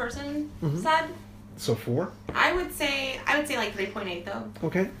last person said. So 4? I would say like 3.8 though.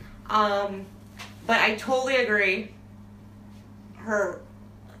 Okay. But I totally agree.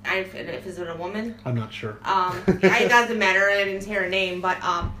 If is it a woman? I'm not sure. It doesn't matter. I didn't hear her name, but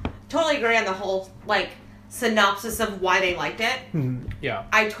totally agree on the whole synopsis of why they liked it. Yeah.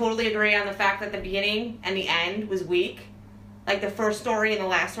 I totally agree on the fact that the beginning and the end was weak. Like the first story and the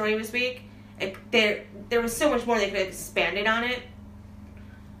last story was weak. There was so much more they could have expanded on it.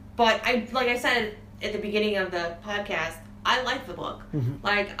 But like I said at the beginning of the podcast, I like the book.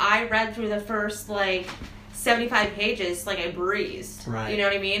 Like I read through the first 75 pages, I breezed. Right. You know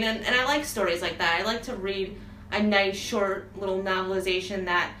what I mean? And I like stories like that. I like to read a nice short little novelization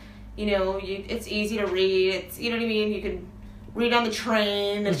that, it's easy to read. It's, you know what I mean? You can read on the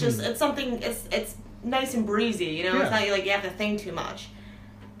train. It's just, it's something, it's nice and breezy, Yeah. It's not like you have to think too much.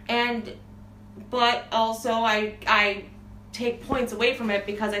 But also I take points away from it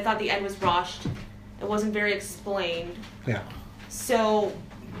because I thought the end was rushed. It wasn't very explained. Yeah. So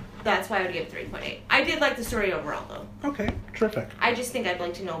that's why I would give 3.8. I did like the story overall, though. Okay, terrific. I just think I'd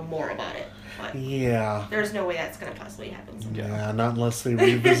like to know more about it. But Yeah. there's no way that's going to possibly happen someday. Yeah, not unless they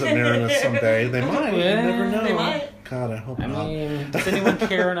revisit Marinus someday. They might. You never know. They might. God, I hope I not. mean, does anyone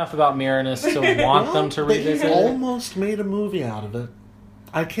care enough about Marinus to want them to revisit They it? almost made a movie out of it.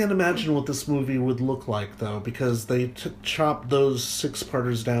 I can't imagine what this movie would look like, though, because they chopped those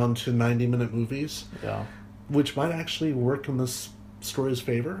 6-parters down to 90-minute movies, Yeah. which might actually work in this story's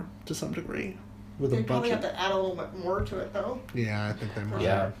favor to some degree. With They a probably budget. have to add a little bit more to it, though. Yeah, I think they might.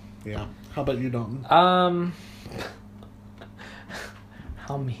 Yeah. Yeah. How about you, Dalton? How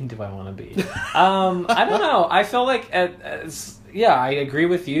how mean do I want to be? I don't know. I feel like, I agree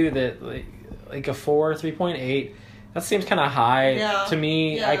with you that like a 3.8, that seems kind of high to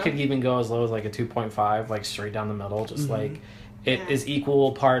me. Yeah. I could even go as low as like a 2.5, like straight down the middle, just like it is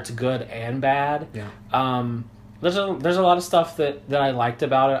equal parts good and bad. Yeah. There's a lot of stuff that I liked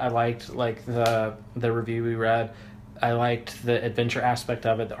about it. I liked like the review we read. I liked the adventure aspect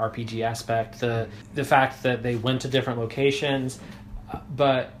of it, the RPG aspect, the fact that they went to different locations,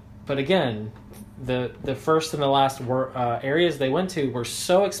 but again, the first and the last areas they went to were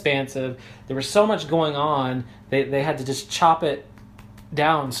so expansive. There was so much going on. They had to just chop it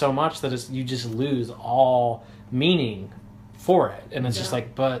down so much that you just lose all meaning for it, and it's just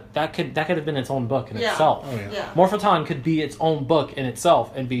like, but that could have been its own book in itself. Oh, yeah. Morphoton could be its own book in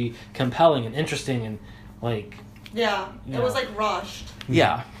itself and be compelling and interesting and like. Yeah, Yeah. it was like rushed.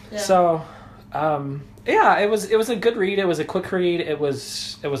 Yeah. So, it was a good read. It was a quick read. It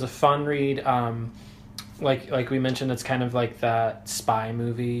was a fun read. Like we mentioned, it's kind of like that spy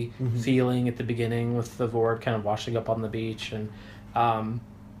movie feeling at the beginning with the Vord kind of washing up on the beach, and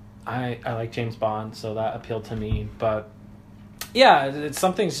I like James Bond, so that appealed to me. But yeah,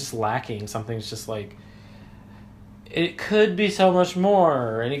 something's just lacking. Something's just like, it could be so much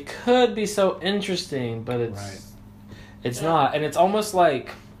more, and it could be so interesting, but it's not. And it's almost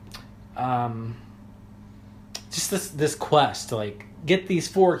like just this quest to like get these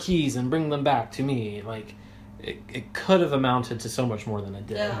 4 keys and bring them back to me. Like it could have amounted to so much more than it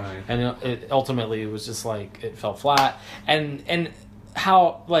did. Yeah. Right. And it ultimately was just like it fell flat. And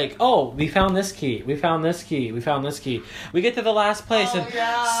how like, oh, we found this key, we found this key, we found this key. We get to the last place and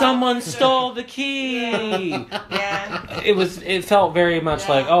someone stole the key. Yeah. It felt very much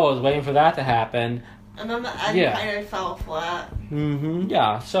like, oh, I was waiting for that to happen. And then the end kind of fell flat. Mm-hmm.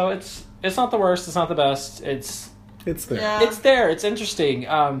 Yeah, so it's not the worst, it's not the best. It's there. Yeah. it's there, it's interesting.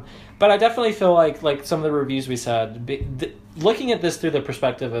 But I definitely feel like some of the reviews we said, looking at this through the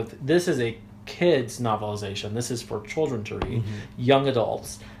perspective of this is a kids novelization, this is for children to read, young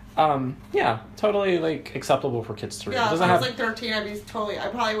adults. Totally like acceptable for kids to read. Yeah, It if doesn't I was have like 13, I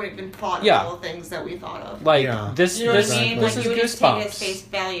probably wouldn't even thought Yeah. of all the things that we thought of. like this. You know this what I mean? this Like, is you would just take it as Goosebumps. face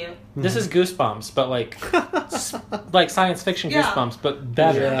value. This is Goosebumps, but like science fiction Yeah. Goosebumps, but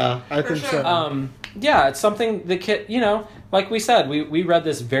better. Yeah, I For think sure. so. It's something the kid, like we said, we read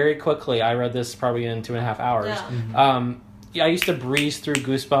this very quickly. I read this probably in 2.5 hours. Yeah. I used to breeze through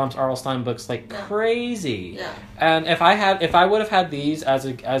Goosebumps, R.L. Stein books like crazy. Yeah. And if I would have had these as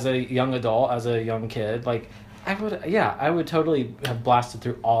a young adult, as a young kid, like I would totally have blasted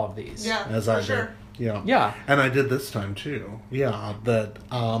through all of these. Yeah, As for I sure. did. Yeah. Yeah. And I did this time too. Yeah. That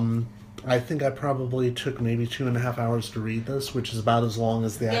I think I probably took maybe 2.5 hours to read this, which is about as long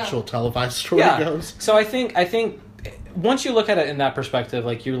as the actual televised story goes. So I think once you look at it in that perspective,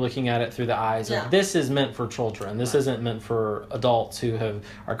 like you're looking at it through the eyes of this is meant for children. This isn't meant for adults who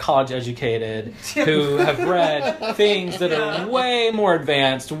are college educated, who have read things that are way more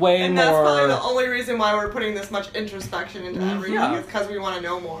advanced, And that's probably the only reason why we're putting this much introspection into everything is because we want to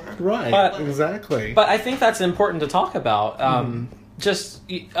know more. Right. But- exactly. But I think that's important to talk about. Just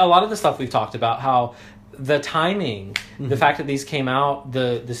a lot of the stuff we've talked about, how the timing, the fact that these came out,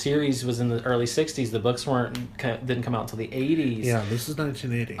 the series was in the early 60s, the books didn't come out until the 80s. Yeah, this is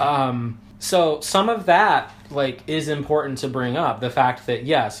 1980. So some of that like is important to bring up. The fact that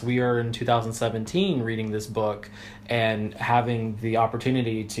yes, we are in 2017 reading this book and having the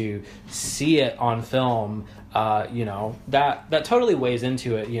opportunity to see it on film, that totally weighs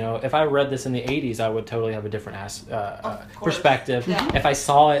into it. If I read this in the 80s, I would totally have a different perspective. Yeah. If I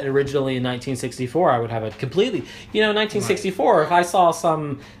saw it originally in 1964, I would have a completely, 1964, if I saw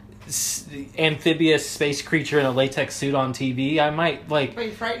some amphibious space creature in a latex suit on TV, I might like Be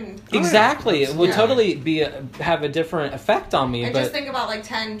frightened. exactly. It would Yeah. totally have a different effect on me. And but just think about like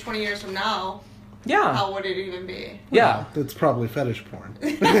 10, 20 years from now, yeah, how would it even be? yeah. It's probably fetish porn.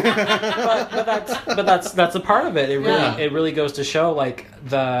 but that's a part of it. It really goes to show like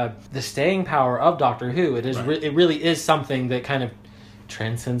the staying power of Doctor Who. It is it really is something that kind of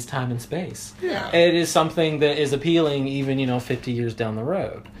transcends time and space. Yeah. It is something that is appealing even 50 years down the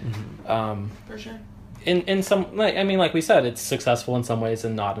road. For sure. In some like we said, it's successful in some ways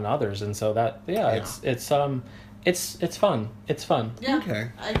and not in others, and so that it's fun. It's fun. Yeah. Okay.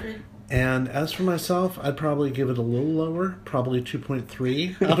 I agree. And as for myself, I'd probably give it a little lower, probably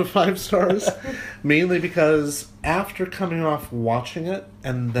 2.3 out of 5 stars. Mainly because after coming off watching it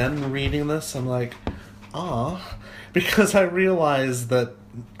and then reading this, I'm like, because I realized that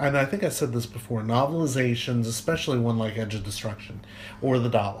and I think I said this before, novelizations, especially one like Edge of Destruction or the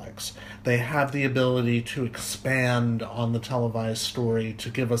Daleks, they have the ability to expand on the televised story to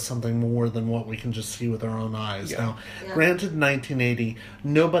give us something more than what we can just see with our own eyes. Now, granted, in 1980,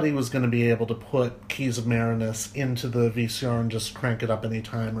 nobody was going to be able to put Keys of Marinus into the VCR and just crank it up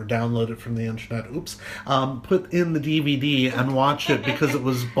anytime or download it from the internet. Put in the DVD and watch it because it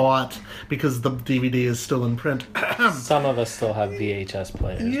was bought, because the DVD is still in print. Some of us still have VHS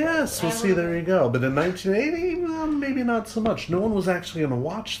players. Yes, well, see, there you go. But in 1980, well, maybe not so much. No one was actually going to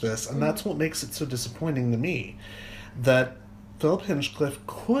watch this, and that's what makes it so disappointing to me. That Philip Hinchcliffe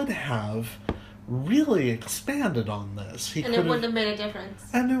could have really expanded on this. And it wouldn't have made a difference.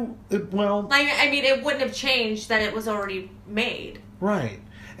 And well... I mean, it wouldn't have changed that it was already made. Right.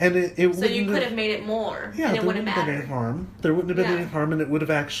 And it so you could have made it more, yeah, and it wouldn't have been any harm. There wouldn't have been any harm, and it would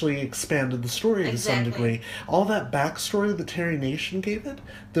have actually expanded the story to some degree. All that backstory that Terry Nation gave it,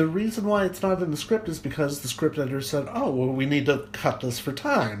 the reason why it's not in the script is because the script editor said, oh, well, we need to cut this for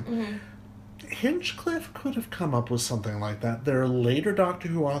time. Mm-hmm. Hinchcliffe could have come up with something like that. There are later Doctor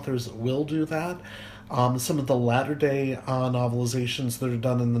Who authors that will do that. Some of the latter-day novelizations that are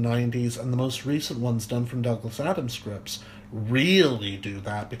done in the 90s, and the most recent ones done from Douglas Adams scripts, really do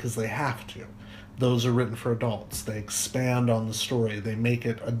that because they have to. Those are written for adults. They expand on the story. They make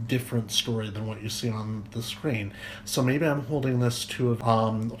it a different story than what you see on the screen. So maybe I'm holding this to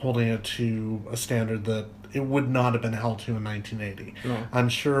holding it to a standard that it would not have been held to in 1980. No. I'm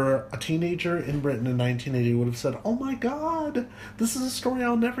sure a teenager in Britain in 1980 would have said, oh my god, this is a story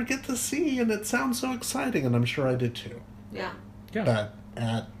I'll never get to see, and it sounds so exciting, and I'm sure I did too. Yeah. But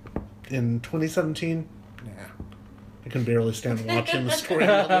in 2017, nah. I can barely stand watching the story.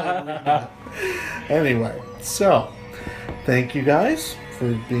 Anyway, so thank you guys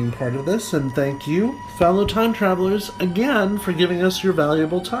for being part of this, and thank you, fellow time travelers, again for giving us your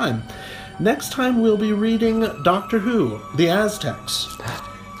valuable time. Next time we'll be reading Doctor Who, The Aztecs.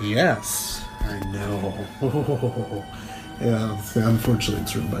 Yes, I know. Yeah, unfortunately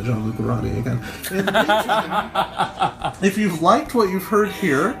it's written by John Luca Ronnie again. If you've liked what you've heard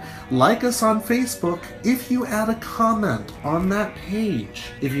here, like us on Facebook. If you add a comment on that page,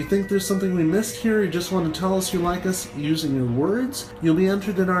 if you think there's something we missed here, or you just want to tell us you like us using your words, you'll be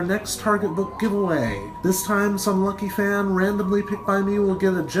entered in our next Target book giveaway. This time, some lucky fan randomly picked by me will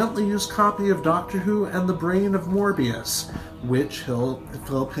get a gently used copy of Doctor Who and the Brain of Morbius, which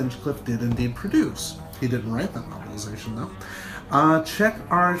Philip Hinchcliffe did indeed produce. He didn't write that novelization, though. Check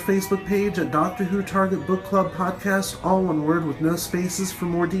our Facebook page at Doctor Who Target Book Club Podcast, all one word with no spaces, for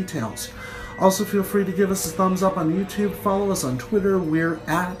more details. Also, feel free to give us a thumbs up on YouTube. Follow us on Twitter. We're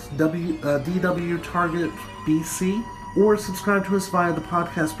at DW Target BC. Or subscribe to us via the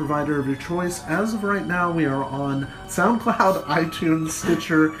podcast provider of your choice. As of right now, we are on SoundCloud, iTunes,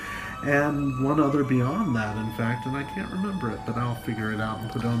 Stitcher, and one other beyond that, in fact, and I can't remember it, but I'll figure it out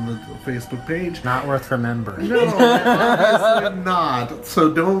and put it on the Facebook page. Not worth remembering. No, obviously not.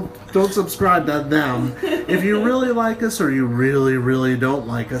 So don't subscribe to them. If you really like us or you really, really don't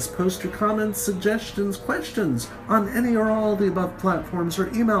like us, post your comments, suggestions, questions on any or all of the above platforms,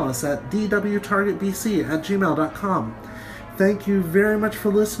 or email us at dwtargetbc@gmail.com. Thank you very much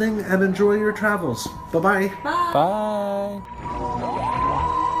for listening, and enjoy your travels. Bye-bye. Bye. Bye.